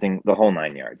 screen printing, the whole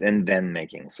 9 yards, and then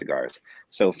making cigars.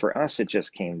 So for us, it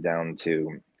just came down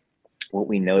to what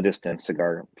we noticed in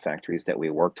cigar factories that we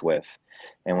worked with.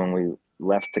 And when we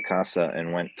left Tecasa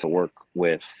and went to work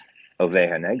with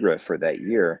Oveja Negra for that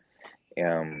year,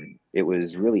 it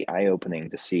was really eye-opening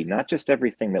to see not just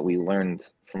everything that we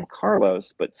learned from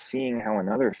Carlos, but seeing how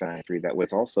another factory that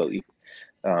was also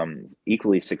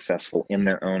equally successful in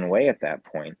their own way at that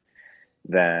point,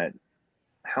 that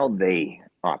how they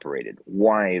operated,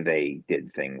 why they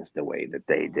did things the way that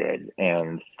they did,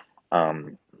 and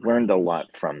learned a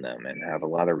lot from them, and have a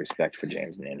lot of respect for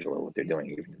James and Angelo, what they're doing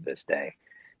even to this day.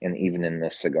 And even in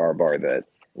this cigar bar that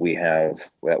we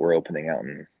have, that we're opening out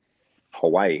in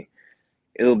Hawaii,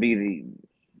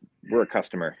 we're a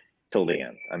customer till the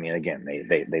end. I mean, again,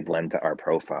 they blend to our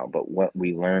profile, but what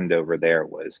we learned over there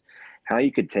was how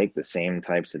you could take the same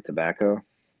types of tobacco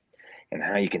and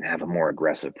how you can have a more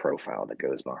aggressive profile that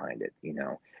goes behind it. You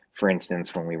know, for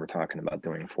instance, when we were talking about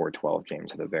doing 412,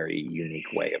 James had a very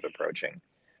unique way of approaching,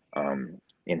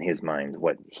 in his mind,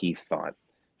 what he thought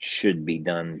should be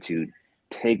done to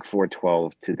take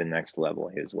 412 to the next level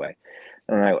his way.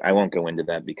 And I won't go into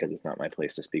that because it's not my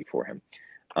place to speak for him.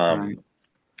 Right.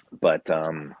 But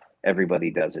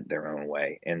everybody does it their own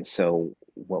way. And so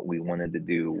what we wanted to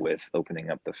do with opening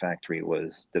up the factory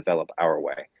was develop our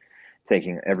way,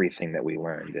 taking everything that we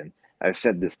learned. And I've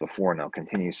said this before, and I'll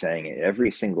continue saying it.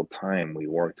 Every single time we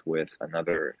worked with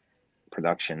another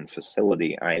production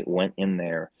facility, I went in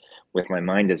there with my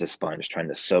mind as a sponge, trying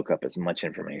to soak up as much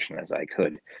information as I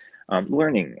could,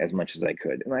 learning as much as I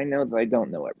could. And I know that I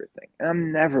don't know everything, and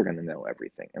I'm never going to know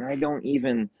everything. And I don't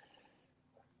even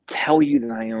tell you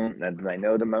that I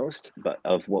know the most, but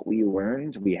of what we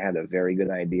learned, we had a very good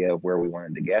idea of where we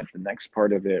wanted to get. The next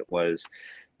part of it was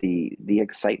the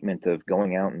excitement of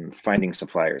going out and finding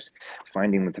suppliers,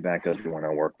 finding the tobaccos we want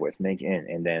to work with,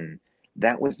 and then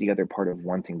that was the other part of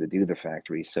wanting to do the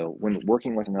factory. So when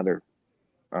working with another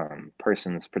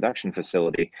person's production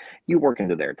facility, you work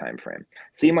into their time frame.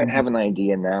 So you might have an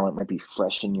idea now, it might be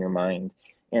fresh in your mind,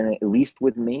 and at least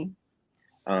with me,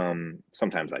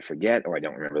 sometimes I forget or I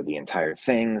don't remember the entire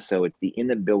thing. So it's the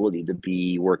inability to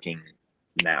be working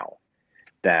now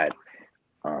that,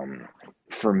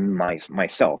 for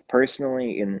myself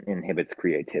personally, inhibits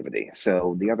creativity.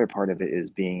 So the other part of it is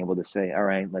being able to say, all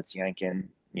right, let's yank in,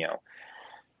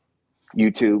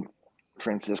 YouTube,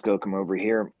 Francisco, come over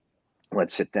here.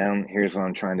 Let's sit down. Here's what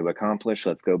I'm trying to accomplish.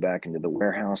 Let's go back into the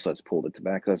warehouse. Let's pull the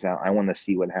tobaccos out. I want to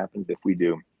see what happens if we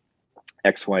do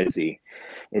XYZ.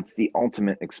 It's the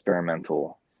ultimate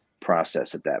experimental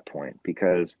process at that point,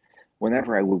 because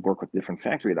whenever I would work with a different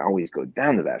factory, I'd always go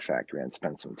down to that factory and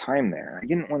spend some time there. I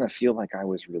didn't want to feel like I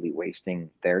was really wasting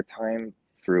their time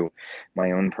through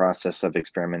my own process of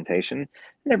experimentation.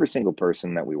 And every single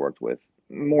person that we worked with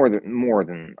more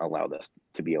than allowed us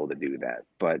to be able to do that,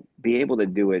 but be able to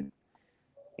do it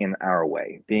in our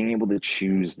way, being able to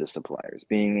choose the suppliers,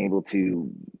 being able to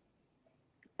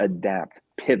adapt,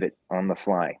 pivot on the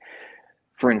fly.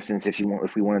 For instance, if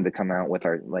we wanted to come out with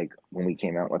when we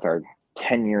came out with our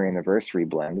 10-year anniversary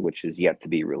blend, which is yet to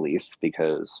be released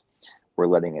because we're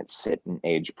letting it sit and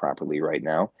age properly right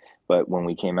now. But when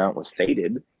we came out with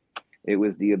Faded, it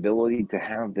was the ability to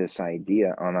have this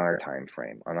idea on our time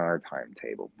frame, on our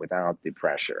timetable, without the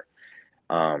pressure.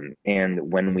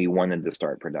 And when we wanted to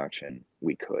start production,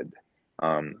 we could.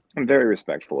 I'm very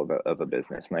respectful of a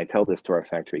business, and I tell this to our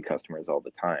factory customers all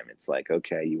the time. It's like,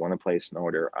 okay, you want to place an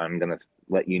order, I'm going to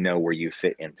let you know where you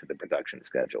fit into the production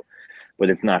schedule,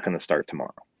 but it's not going to start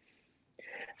tomorrow.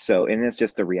 So, and it's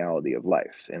just the reality of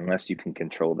life. Unless you can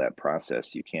control that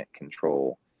process, you can't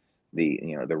control the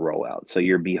rollout. So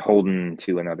you're beholden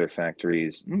to another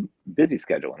factory's busy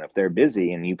schedule. And if they're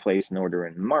busy and you place an order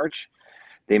in March,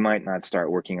 they might not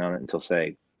start working on it until,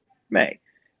 say, May,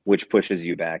 which pushes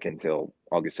you back until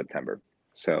August, September.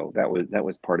 So that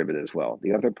was part of it as well.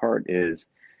 The other part is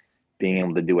being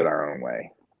able to do it our own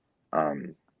way,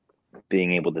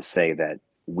 being able to say that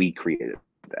we created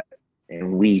that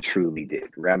and we truly did,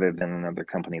 rather than another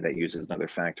company that uses another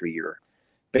factory. You're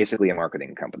basically a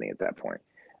marketing company at that point,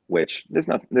 which there's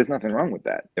nothing wrong with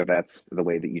that. If that's the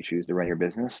way that you choose to run your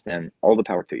business, then all the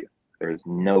power to you. There's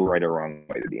no right or wrong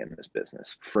way to be in this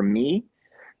business. For me,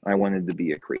 I wanted to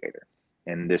be a creator,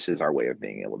 and this is our way of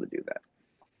being able to do that.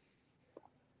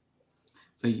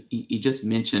 So you just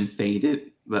mentioned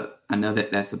Faded. but I know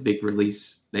that that's a big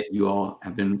release that you all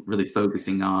have been really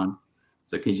focusing on.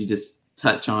 So could you just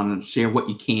touch on and share what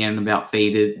you can about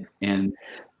Faded and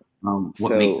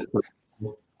what makes So it so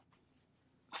cool?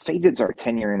 Faded's our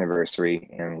 10-year anniversary,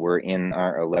 and we're in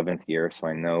our 11th year. So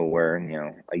I know we're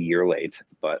a year late,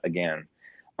 but again,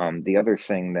 the other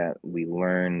thing that we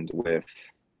learned with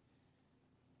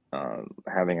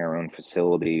having our own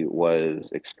facility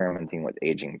was experimenting with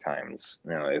aging times.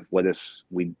 What if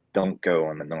we don't go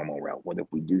on the normal route? What if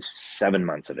we do 7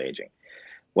 months of aging?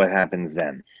 What happens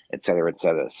then? Et cetera, et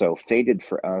cetera. So Faded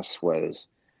for us was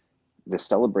the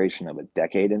celebration of a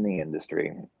decade in the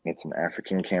industry. It's an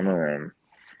African Cameroon.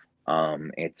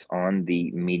 It's on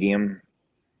the medium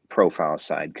profile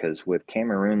side because with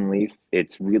Cameroon leaf,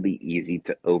 it's really easy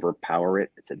to overpower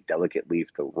it. It's a delicate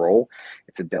leaf to roll.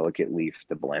 It's a delicate leaf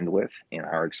to blend with in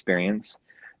our experience.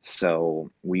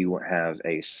 So we will have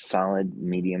a solid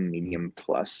medium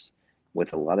plus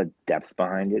with a lot of depth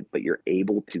behind it, but you're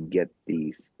able to get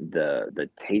the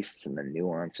tastes and the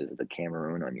nuances of the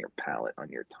Cameroon on your palate, on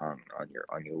your tongue,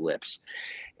 on your lips,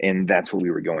 and that's what we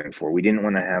were going for. We didn't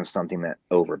want to have something that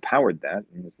overpowered that.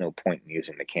 And there's no point in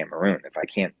using the Cameroon if I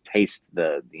can't taste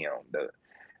the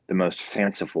most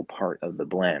fanciful part of the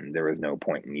blend. There is no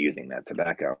point in using that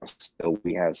tobacco. So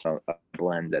we have a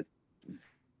blend that's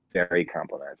very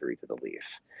complementary to the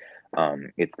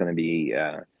leaf. It's going to be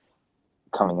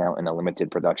coming out in a limited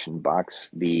production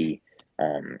box.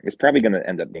 It's probably going to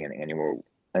end up being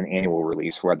an annual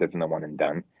release rather than the one and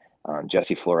done.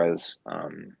 Jesse Flores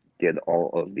did all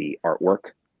of the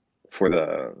artwork for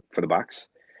the box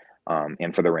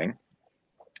and for the ring.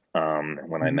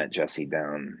 When I met Jesse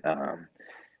down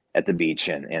at the beach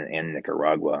in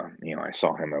Nicaragua, I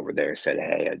saw him over there.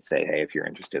 I'd say, hey, if you're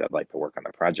interested, I'd like to work on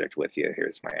a project with you.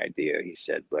 Here's my idea. He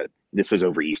said, but this was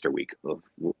over Easter week of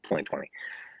 2020.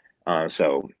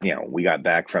 So we got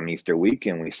back from Easter week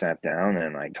and we sat down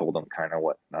and I told him kind of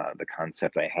what the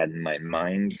concept I had in my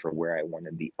mind for where I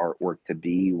wanted the artwork to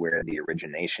be, where the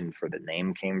origination for the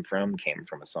name came from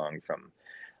a song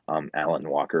from Alan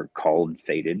Walker called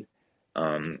Faded.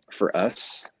 For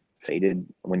us, Faded,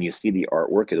 when you see the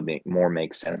artwork, it'll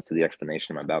make sense to the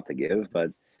explanation I'm about to give,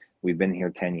 but we've been here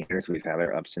 10 years. We've had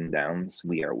our ups and downs.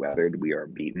 We are weathered. We are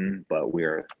beaten, but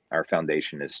our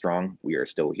foundation is strong. We are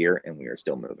still here and we are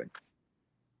still moving.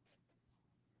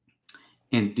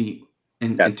 And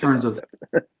in terms of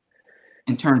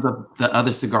the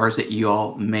other cigars that you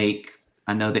all make,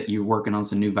 I know that you're working on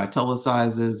some new Vitola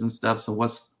sizes and stuff. So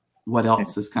what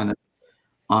else is kind of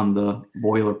on the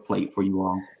boilerplate for you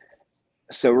all?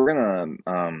 So we're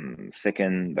gonna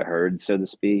thicken the herd, so to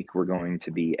speak. We're going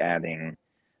to be adding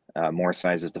more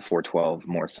sizes to 412,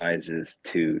 more sizes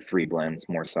to 3 blends,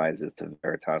 more sizes to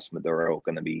Veritas Maduro.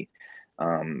 Going to be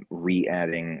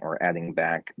re-adding or adding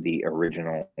back the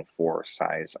original 4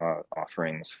 size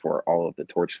offerings for all of the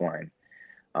Torch line.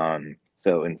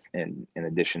 So in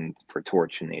addition for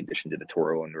Torch, in addition to the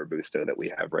Toro and Robusto that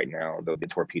we have right now, there'll be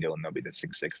the Torpedo and there'll be the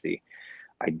 660.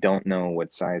 I don't know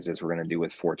what sizes we're going to do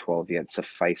with 412 yet.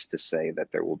 Suffice to say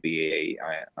that there will be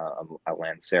a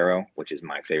Lancero, which is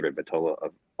my favorite Vitola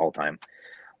of all time.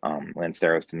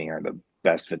 Lanceros to me are the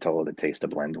best Vitola to taste a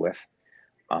blend with.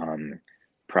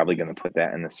 Probably going to put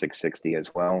that in the 660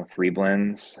 as well. 3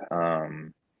 blends.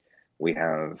 We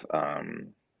have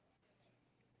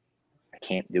I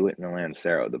can't do it in the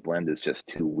Lancero. The blend is just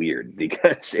too weird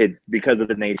because of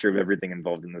the nature of everything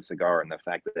involved in the cigar and the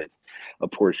fact that it's a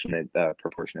proportionate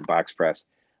box press.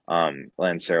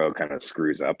 Lancero kind of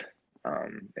screws up.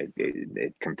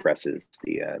 It compresses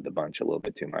the bunch a little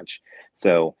bit too much.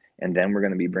 So, and then we're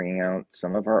going to be bringing out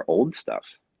some of our old stuff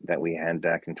that we had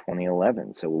back in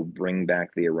 2011. So we'll bring back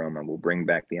the Aroma, we'll bring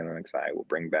back the MMXI, we'll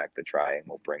bring back the Tri, and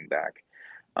we'll bring back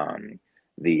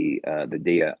the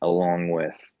Dia, along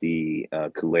with the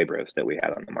Culebras that we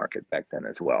had on the market back then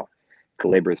as well.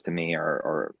 Culebras to me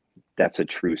are that's a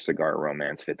true cigar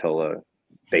romance Vitola,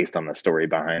 based on the story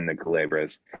behind the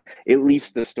Culebras, at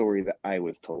least the story that I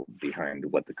was told behind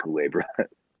what the Culebra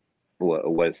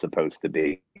was supposed to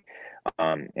be.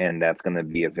 And that's going to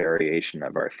be a variation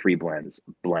of our 3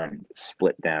 blend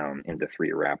split down into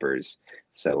 3 wrappers.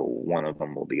 So one of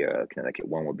them will be a Connecticut,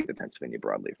 one will be the Pennsylvania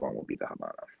Broadleaf, one will be the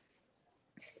Habano.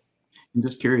 I'm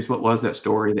just curious, what was that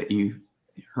story that you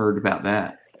heard about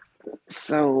that?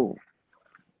 So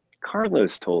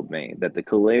Carlos told me that the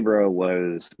Culebra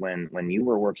was when you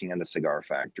were working at a cigar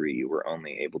factory, you were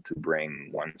only able to bring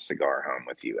 1 cigar home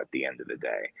with you at the end of the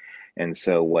day. And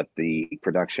so what the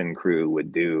production crew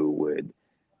would do would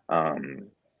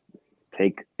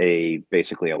take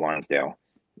basically a Lonsdale,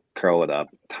 curl it up,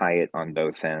 tie it on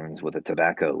both ends with a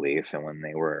tobacco leaf, and when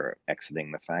they were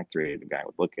exiting the factory, the guy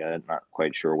would look at it, not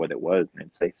quite sure what it was, and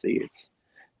he'd say, "See, it's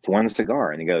one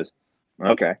cigar," and he goes,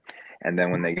 "Okay." And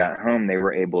then when they got home, they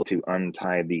were able to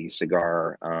untie the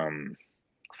cigar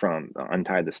from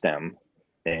untie the stem,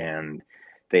 and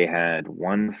they had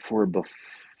one for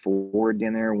before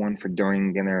dinner, one for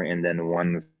during dinner, and then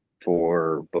one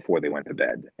for before they went to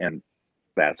bed. And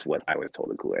that's what I was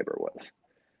told a Culebra was,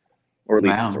 or at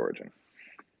least its Wow. origin.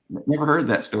 Never heard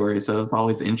that story, so it's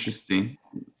always interesting.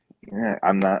 Yeah,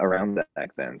 I'm not around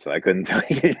back then, so I couldn't tell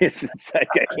you.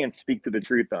 I can't speak to the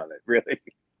truth on it, really.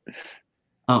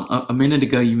 A minute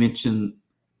ago, you mentioned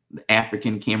the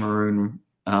African Cameroon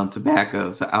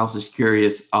tobacco. So I was just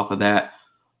curious off of that.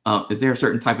 Is there a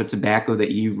certain type of tobacco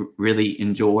that you really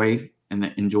enjoy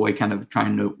and enjoy kind of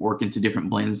trying to work into different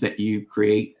blends that you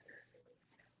create?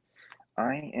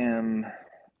 I am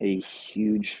a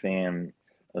huge fan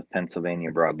of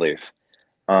Pennsylvania broadleaf.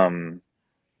 Um,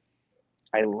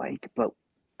 but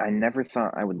I never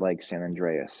thought I would like San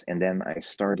Andreas. And then I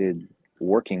started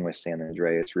working with San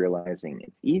Andreas, realizing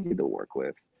it's easy to work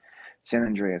with. San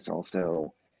Andreas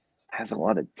also has a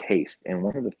lot of taste. And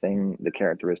one of the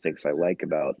characteristics I like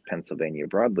about Pennsylvania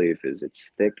broadleaf is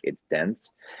it's thick, it's dense.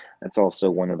 That's also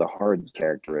one of the hard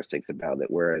characteristics about it.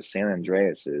 Whereas San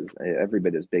Andreas is every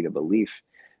bit as big of a leaf,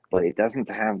 but it doesn't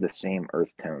have the same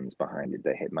earth tones behind it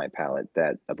that hit my palate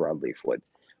that a broadleaf would,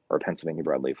 or Pennsylvania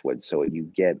broadleaf would. So you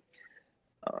get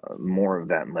more of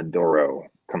that Maduro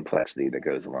complexity that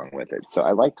goes along with it. So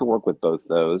I like to work with both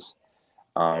those.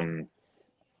 Um,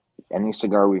 any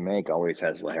cigar we make always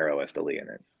has Ligero Esteli in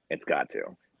it. It's got to.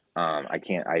 I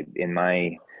can't.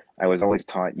 I was always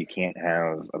taught you can't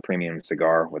have a premium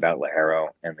cigar without Ligero,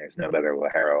 and there's no better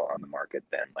Ligero on the market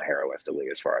than Ligero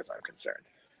Esteli, as far as I'm concerned.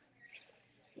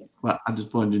 Well, I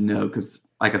just wanted to know because,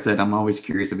 like I said, I'm always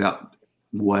curious about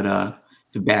what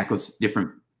tobaccos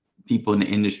different people in the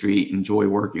industry enjoy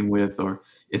working with, or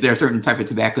is there a certain type of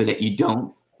tobacco that you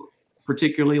don't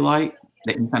particularly like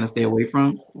that you kind of stay away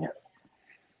from? Yeah.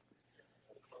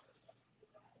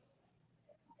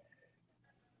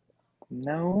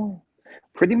 No,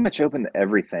 pretty much open to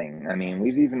everything. I mean,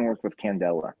 we've even worked with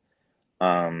Candela,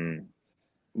 um,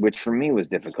 which for me was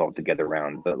difficult to get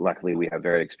around, but luckily we have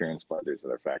very experienced blenders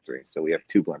at our factory. So we have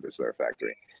two blenders at our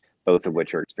factory, both of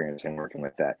which are experienced in working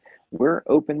with that. We're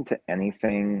open to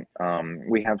anything.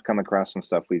 We have come across some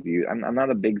stuff we've used. I'm not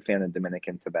a big fan of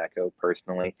Dominican tobacco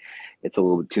personally. It's a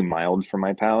little bit too mild for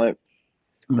my palate,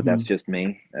 but that's Mm-hmm. just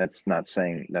me. That's not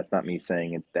me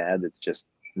saying it's bad. It's just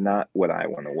not what I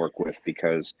want to work with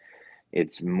because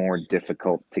it's more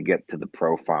difficult to get to the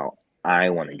profile I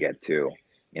want to get to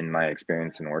in my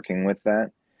experience in working with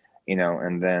that,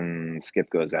 and then Skip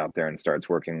goes out there and starts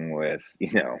working with,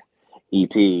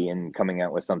 EP and coming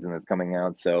out with something that's coming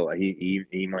out. So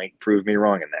he might prove me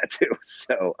wrong in that too.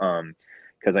 So,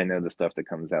 because I know the stuff that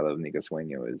comes out of Nico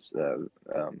Sueño is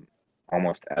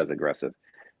almost as aggressive.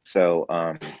 So,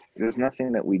 there's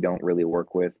nothing that we don't really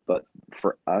work with, but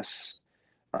for us,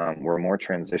 we're more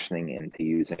transitioning into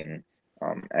using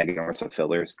Aganorsa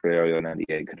fillers, Criollo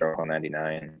 98, Corojo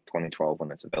 99, 2012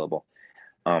 when it's available.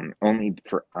 Only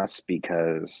for us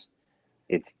because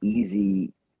it's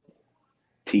easy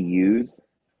to use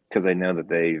because I know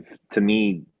that to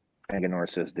me,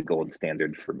 Aganorsa is the gold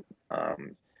standard for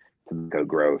tobacco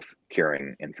growth,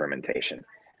 curing, and fermentation.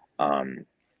 Um,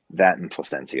 that and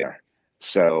Placencia.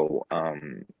 So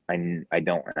I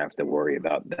don't have to worry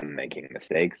about them making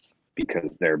mistakes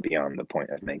because they're beyond the point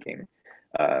of making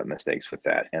mistakes with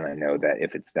that. And I know that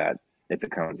if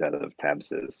it comes out of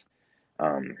Tabs's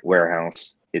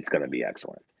warehouse, it's going to be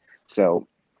excellent. So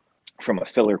from a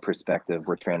filler perspective,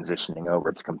 we're transitioning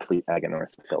over to complete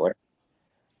Aganorsa filler,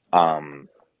 um,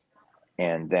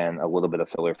 and then a little bit of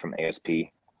filler from ASP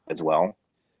as well.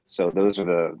 So those are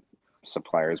the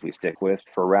suppliers we stick with.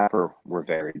 For wrapper, we're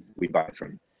varied. We buy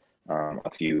from a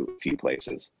few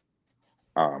places.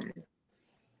 Um,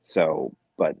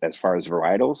 but as far as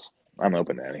varietals, I'm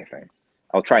open to anything.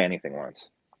 I'll try anything once.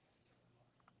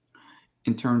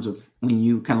 In terms of when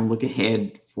you kind of look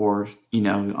ahead for,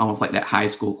 almost like that high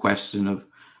school question of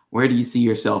where do you see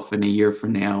yourself in a year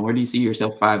from now? Where do you see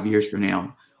yourself 5 years from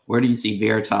now? Where do you see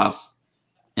Veritas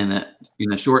in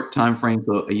a short time frame,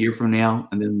 so a year from now,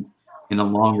 and then in a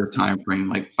longer time frame,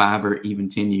 like 5 or even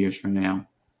 10 years from now?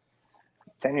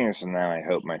 10 years from now, I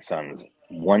hope my son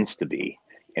wants to be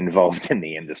involved in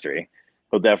the industry.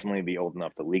 He'll definitely be old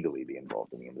enough to legally be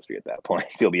involved in the industry at that point.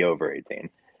 He'll be over 18,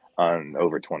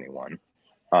 over 21.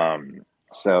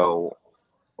 So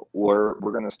we're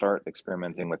going to start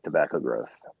experimenting with tobacco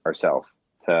growth ourselves.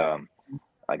 To,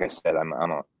 like I said, I'm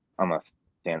a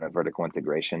fan of vertical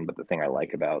integration, but the thing I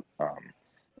like about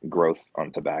growth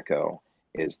on tobacco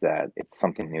is that it's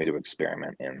something new to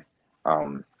experiment in.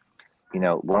 Um,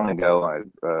 long ago,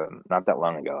 not that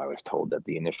long ago, I was told that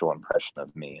the initial impression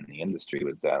of me in the industry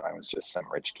was that I was just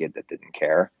some rich kid that didn't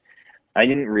care. I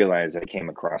didn't realize I came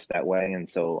across that way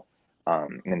until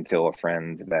a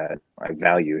friend that I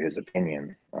value his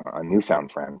opinion, a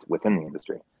newfound friend within the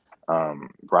industry,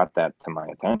 brought that to my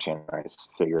attention. I just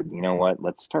figured, you know what,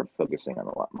 let's start focusing on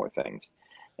a lot more things,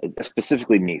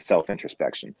 specifically me, self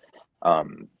introspection,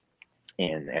 um,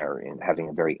 in having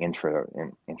a very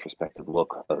introspective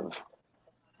look of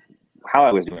how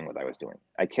I was doing what I was doing.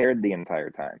 I cared the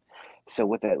entire time. So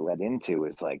what that led into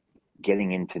is like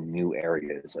getting into new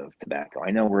areas of tobacco. I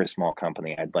know we're a small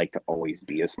company. I'd like to always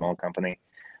be a small company.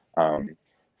 Um,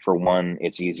 for one,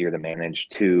 it's easier to manage.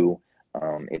 Two,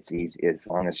 it's easy as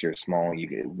long as you're small.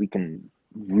 We can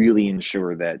really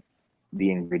ensure that the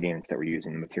ingredients that we're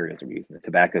using, the materials that we're using, the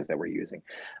tobaccos that we're using,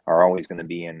 are always going to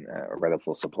be in a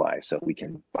relative supply. So we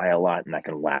can buy a lot, and that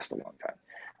can last a long time.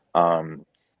 Um,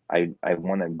 I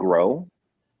want to grow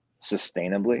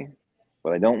sustainably,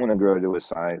 but I don't want to grow to a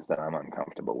size that I'm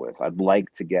uncomfortable with. I'd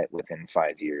like to get within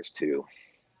 5 years to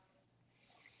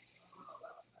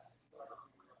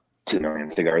 2 million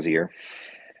cigars a year.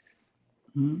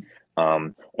 Mm-hmm.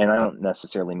 And I don't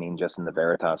necessarily mean just in the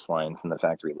Veritas line from the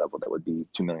factory level. That would be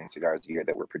 2 million cigars a year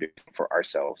that we're producing for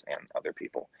ourselves and other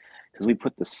people, because we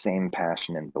put the same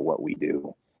passion into what we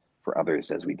do for others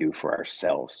as we do for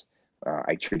ourselves.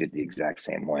 I treat it the exact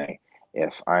same way.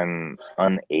 If I'm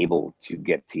unable to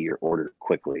get to your order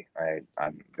quickly,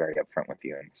 I'm very upfront with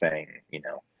you and saying,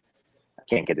 I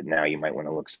can't get it now. You might want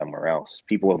to look somewhere else.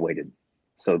 People have waited.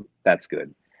 So that's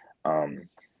good.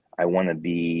 I want to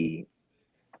be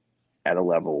at a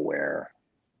level where,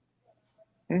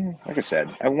 like I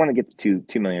said, I want to get to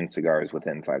 2 million cigars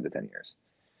within 5 to 10 years.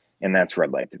 And that's where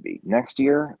I'd like to be. Next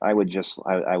year, I would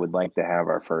like to have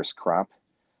our first crop.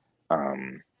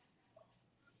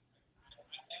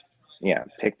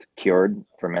 Picked, cured,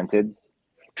 fermented,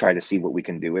 try to see what we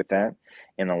can do with that.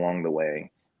 And along the way,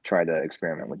 try to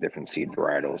experiment with different seed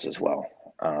varietals as well,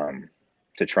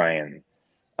 to try and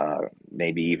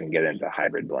maybe even get into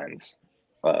hybrid blends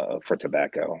for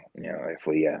tobacco. If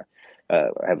we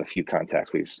have a few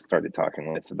contacts we've started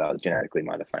talking with about genetically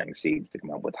modifying seeds to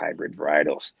come up with hybrid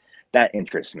varietals, that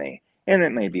interests me. And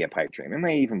it may be a pipe dream. It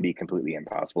may even be completely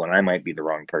impossible, and I might be the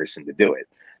wrong person to do it,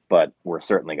 but we're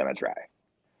certainly going to try.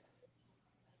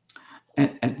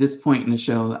 At this point in the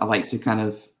show, I like to kind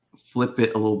of flip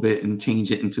it a little bit and change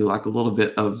it into like a little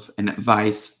bit of an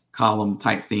advice column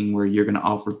type thing where you're going to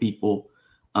offer people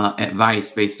advice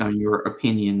based on your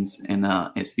opinions and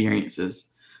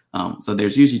experiences. So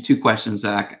there's usually two questions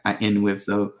that I end with.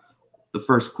 So the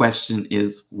first question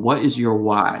is, what is your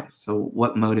why? So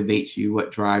what motivates you?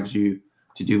 What drives you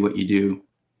to do what you do?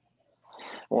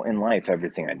 Well, in life,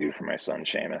 everything I do for my son,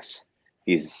 Seamus,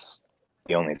 he's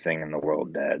the only thing in the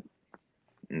world that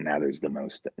matters the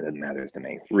most, that matters to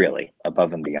me, really,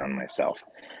 above and beyond myself.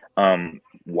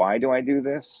 Why do I do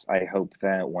this? I hope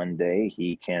that one day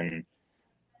he can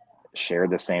share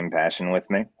the same passion with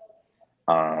me,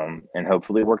 and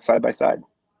hopefully work side by side.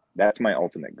 That's my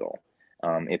ultimate goal.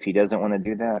 If he doesn't want to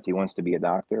do that, if he wants to be a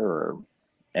doctor or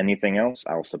anything else,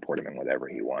 I'll support him in whatever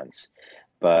he wants.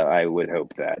 But I would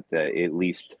hope that at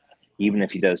least, even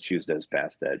if he does choose those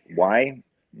paths, that why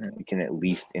we can at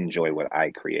least enjoy what I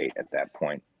create at that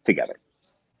point together.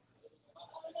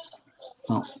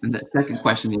 Well, and the second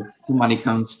question is, somebody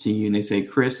comes to you and they say,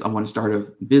 Chris, I want to start a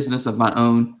business of my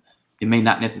own. It may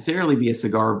not necessarily be a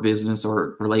cigar business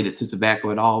or related to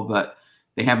tobacco at all, but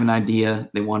they have an idea.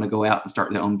 They want to go out and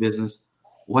start their own business.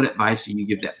 What advice do you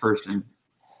give that person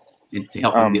to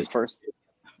help them get started?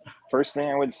 First thing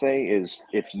I would say is,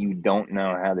 if you don't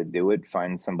know how to do it,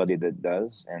 find somebody that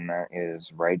does, and that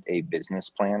is write a business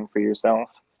plan for yourself.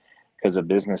 Because a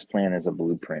business plan is a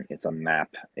blueprint. It's a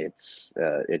map.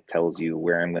 It tells you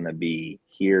where I'm going to be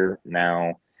here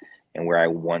now and where I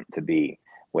want to be.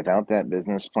 Without that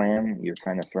business plan, you're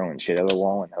kind of throwing shit at the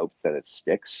wall in hopes that it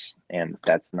sticks, and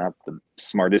that's not the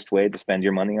smartest way to spend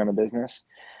your money on a business.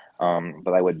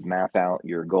 But I would map out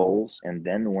your goals, and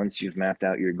then once you've mapped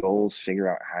out your goals, figure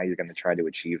out how you're going to try to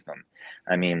achieve them.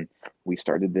 I mean, we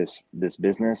started this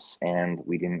business, and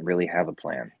we didn't really have a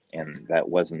plan, and it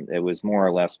was more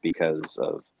or less because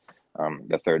of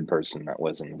the third person that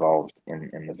was involved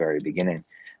in the very beginning.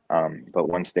 But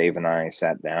once Dave and I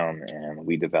sat down and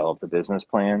we developed the business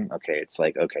plan, okay, it's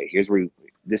like, okay,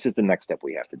 this is the next step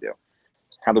we have to do.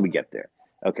 How do we get there?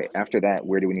 Okay, after that,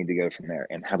 where do we need to go from there?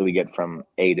 And how do we get from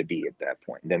A to B at that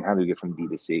point? And then how do we get from B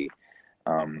to C?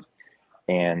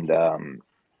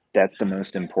 That's the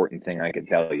most important thing I could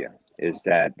tell you, is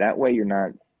that way you're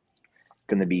not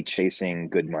going to be chasing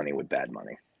good money with bad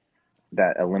money.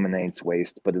 That eliminates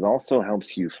waste, but it also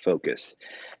helps you focus.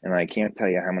 And I can't tell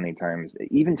you how many times,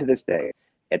 even to this day,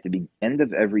 at the end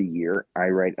of every year, I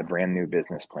write a brand new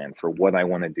business plan for what I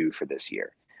want to do for this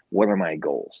year. What are my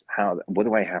goals? What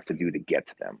do I have to do to get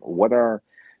to them? What are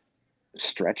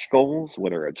stretch goals?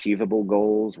 What are achievable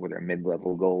goals? What are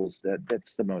mid-level goals?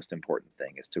 That's the most important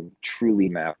thing, is to truly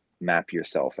map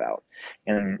yourself out.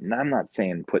 And I'm not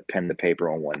saying put pen to paper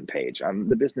on one page.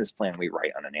 The business plan we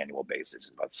write on an annual basis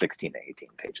is about 16 to 18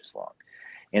 pages long.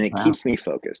 And it Wow. keeps me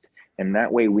focused. And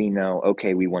that way we know,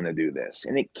 okay, we want to do this.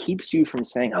 And it keeps you from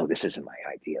saying, oh, this isn't my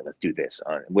idea. Let's do this.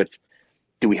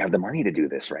 Do we have the money to do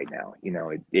this right now?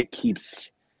 It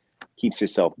keeps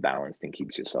yourself balanced and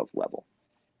keeps yourself level.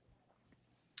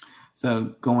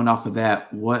 So going off of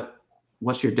that,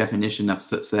 what's your definition of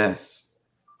success?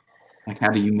 Like, how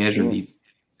do you measure these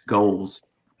goals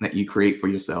that you create for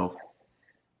yourself?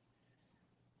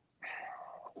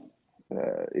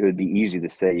 It would be easy to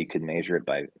say you could measure it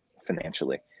by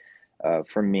financially.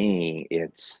 For me,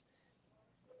 it's,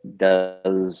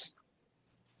 does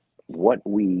what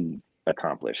we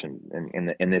accomplish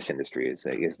in this industry is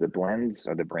the blends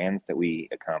or the brands that we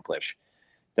accomplish,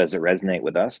 does it resonate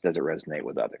with us? Does it resonate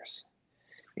with others?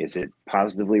 Is it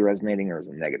positively resonating or is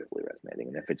it negatively resonating?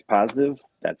 And if it's positive,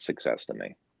 that's success to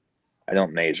me. I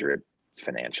don't measure it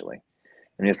financially.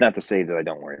 I mean, it's not to say that I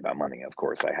don't worry about money. Of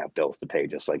course, I have bills to pay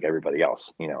just like everybody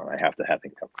else, and I have to have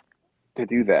income to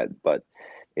do that. But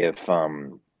if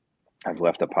I've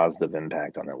left a positive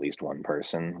impact on at least one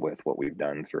person with what we've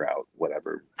done throughout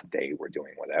whatever day we're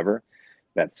doing whatever,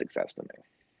 that's success to me.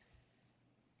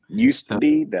 Used to So,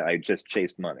 be that I just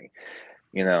chased money,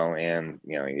 and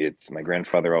it's, my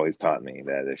grandfather always taught me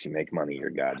that if you make money, you're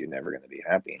God, you're never going to be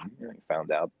happy. And he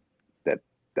found out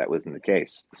that wasn't the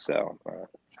case. So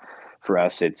for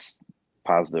us, it's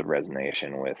positive resonance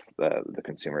with the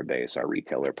consumer base, our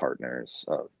retailer partners,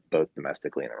 both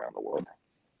domestically and around the world.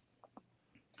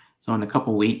 so in a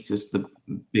couple weeks, it's the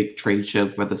big trade show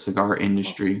for the cigar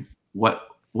industry. What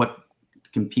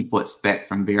can people expect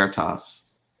from Veritas?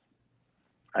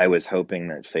 I was hoping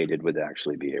that Faded would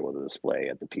actually be able to display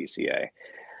at the PCA.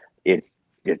 It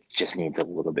just needs a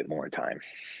little bit more time.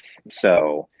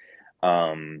 So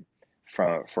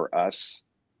for us,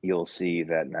 you'll see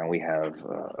that now we have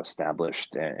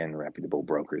established and reputable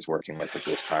brokers working with at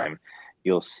this time.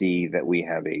 You'll see that we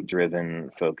have a driven,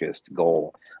 focused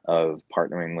goal of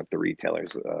partnering with the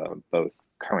retailers, both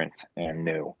current and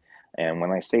new. And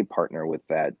when I say partner with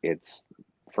that, it's,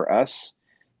 for us,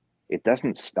 it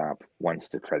doesn't stop once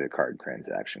the credit card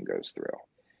transaction goes through.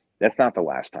 That's not the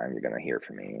last time you're going to hear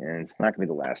from me, and it's not going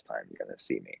to be the last time you're going to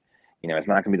see me. It's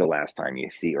not going to be the last time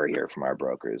you see or hear from our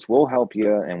brokers. We'll help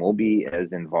you, and we'll be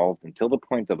as involved until the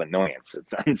point of annoyance.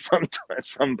 It's on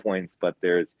some points, but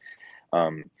there's,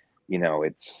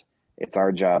 it's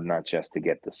our job not just to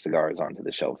get the cigars onto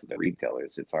the shelves of the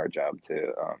retailers. It's our job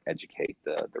to educate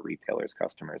the retailers'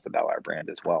 customers about our brand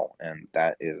as well, and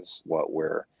that is what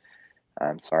we're.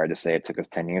 I'm sorry to say it took us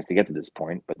 10 years to get to this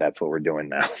point, but that's what we're doing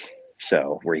now.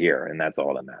 So we're here, and that's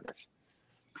all that matters.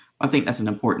 I think that's an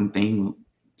important thing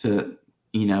to,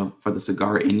 for the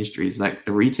cigar industry, is like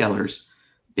the retailers,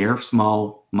 they're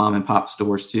small mom and pop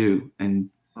stores too. And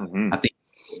I think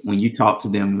when you talk to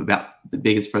them about the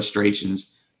biggest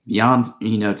frustrations beyond,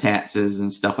 taxes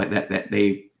and stuff like that, that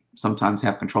they sometimes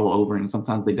have control over and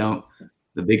sometimes they don't.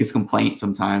 The biggest complaint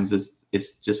sometimes is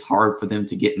it's just hard for them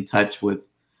to get in touch with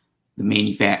the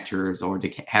manufacturers or to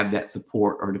have that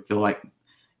support or to feel like,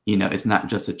 it's not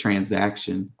just a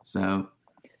transaction. So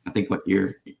I think what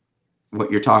you're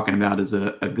talking about is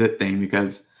a good thing,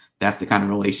 because that's the kind of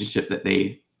relationship that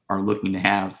they are looking to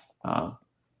have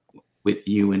with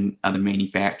you and other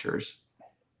manufacturers.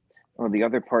 Well, the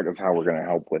other part of how we're going to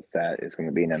help with that is going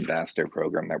to be an ambassador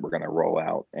program that we're going to roll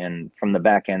out. And from the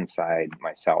back end side,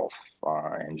 myself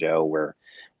and Joe, we're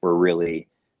really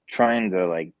trying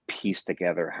to piece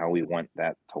together how we want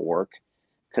that to work.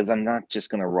 Because I'm not just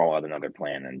going to roll out another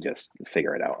plan and just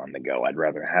figure it out on the go. I'd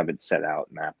rather have it set out,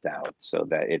 mapped out, so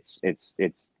that it's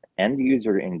end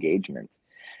user engagement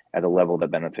at a level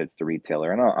that benefits the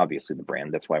retailer and obviously the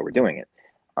brand. That's why we're doing it.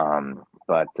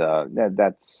 But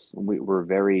we're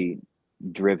very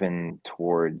driven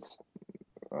towards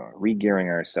re-gearing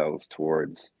ourselves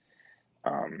towards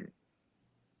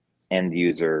end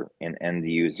user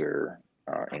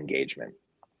engagement.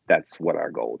 That's what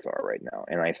our goals are right now.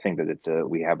 And I think that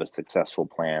we have a successful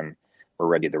plan. We're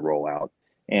ready to roll out.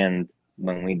 And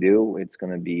when we do, it's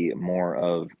going to be more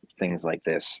of things like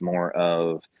this, more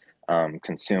of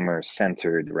consumer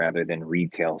centered rather than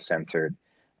retail centered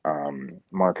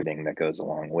marketing that goes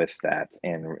along with that,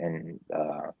 and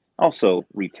also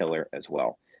retailer as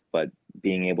well. But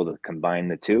being able to combine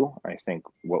the two, I think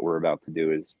what we're about to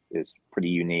do is pretty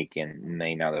unique and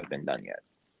may not have been done yet.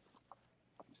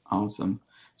 Awesome.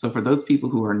 So for those people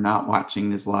who are not watching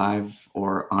this live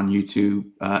or on YouTube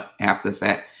after the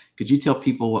fact, could you tell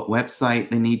people what website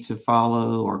they need to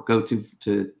follow or go to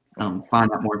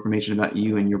find out more information about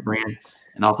you and your brand,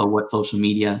 and also what social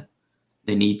media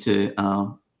they need to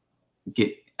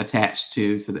get attached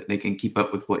to so that they can keep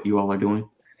up with what you all are doing?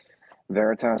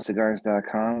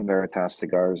 VeritasCigars.com, Veritas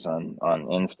Cigars on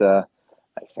Insta.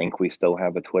 I think we still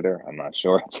have a Twitter. I'm not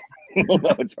sure.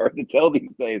 It's hard to tell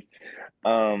these days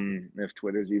if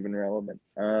Twitter's even relevant.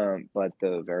 But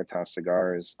the Veritas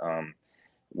Cigars,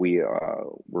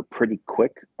 we're pretty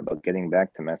quick about getting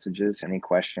back to messages. Any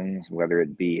questions, whether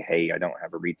it be, hey, I don't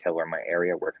have a retailer in my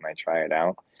area, where can I try it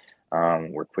out?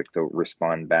 We're quick to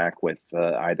respond back with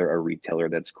either a retailer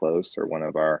that's close or one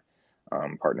of our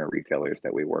partner retailers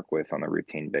that we work with on a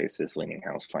routine basis. Leaning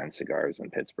House Fine Cigars in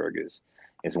Pittsburgh is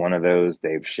one of those.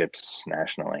 They've ships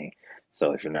nationally,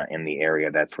 so if you're not in the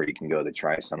area, that's where you can go to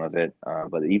try some of it.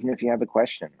 But even if you have a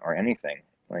question or anything,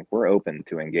 like, we're open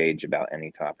to engage about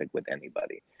any topic with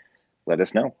anybody. Let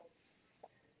us know.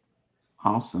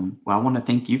 Awesome. Well, I want to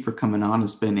thank you for coming on and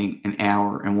spending an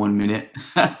hour and 1 minute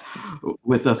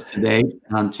with us today,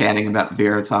 chatting about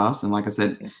Veritas. And like I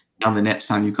said, now the next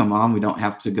time you come on, we don't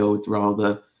have to go through all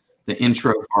the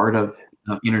intro part of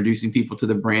introducing people to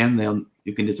the brand.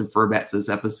 You can just refer back to this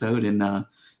episode and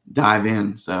dive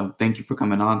in. So thank you for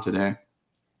coming on today.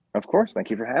 Of course. Thank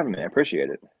you for having me. I appreciate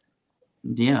it.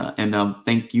 Yeah. And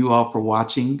thank you all for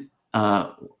watching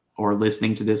or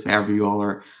listening to this, however you all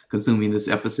are consuming this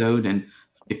episode. And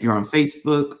if you're on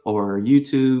Facebook or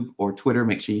YouTube or Twitter,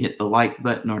 make sure you hit the like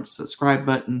button or subscribe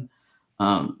button.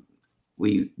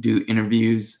 We do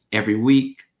interviews every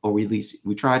week, or we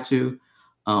try to.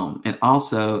 And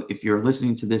also, if you're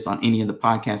listening to this on any of the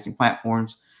podcasting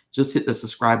platforms, just hit the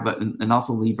subscribe button and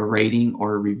also leave a rating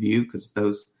or a review, because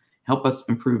those help us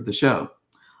improve the show.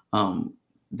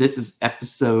 This is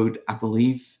episode, I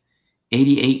believe,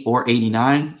 88 or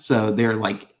 89. So there are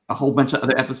like a whole bunch of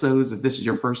other episodes if this is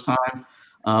your first time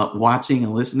watching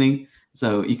and listening.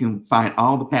 So you can find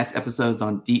all the past episodes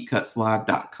on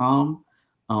deepcutslive.com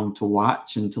to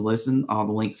watch and to listen. All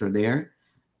the links are there.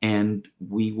 And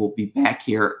we will be back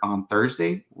here on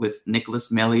Thursday with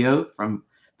Nicholas Melio from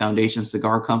Foundation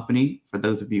Cigar Company. For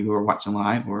those of you who are watching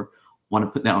live or want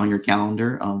to put that on your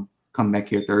calendar, come back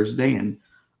here Thursday. And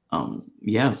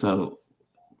so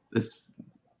it's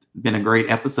been a great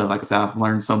episode. Like I said, I've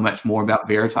learned so much more about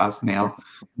Veritas now.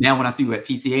 Now, when I see you at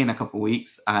PCA in a couple of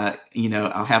weeks,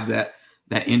 I'll have that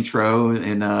intro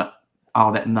and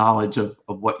all that knowledge of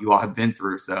what you all have been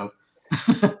through. So,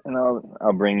 and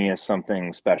I'll bring you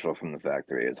something special from the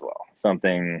factory as well,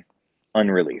 something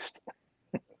unreleased.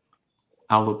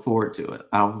 I'll look forward to it.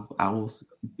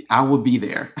 I will be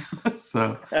there.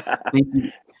 So,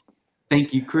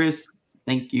 thank you, Chris.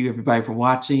 Thank you, everybody, for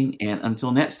watching. And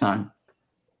until next time.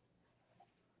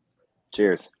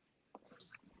 Cheers.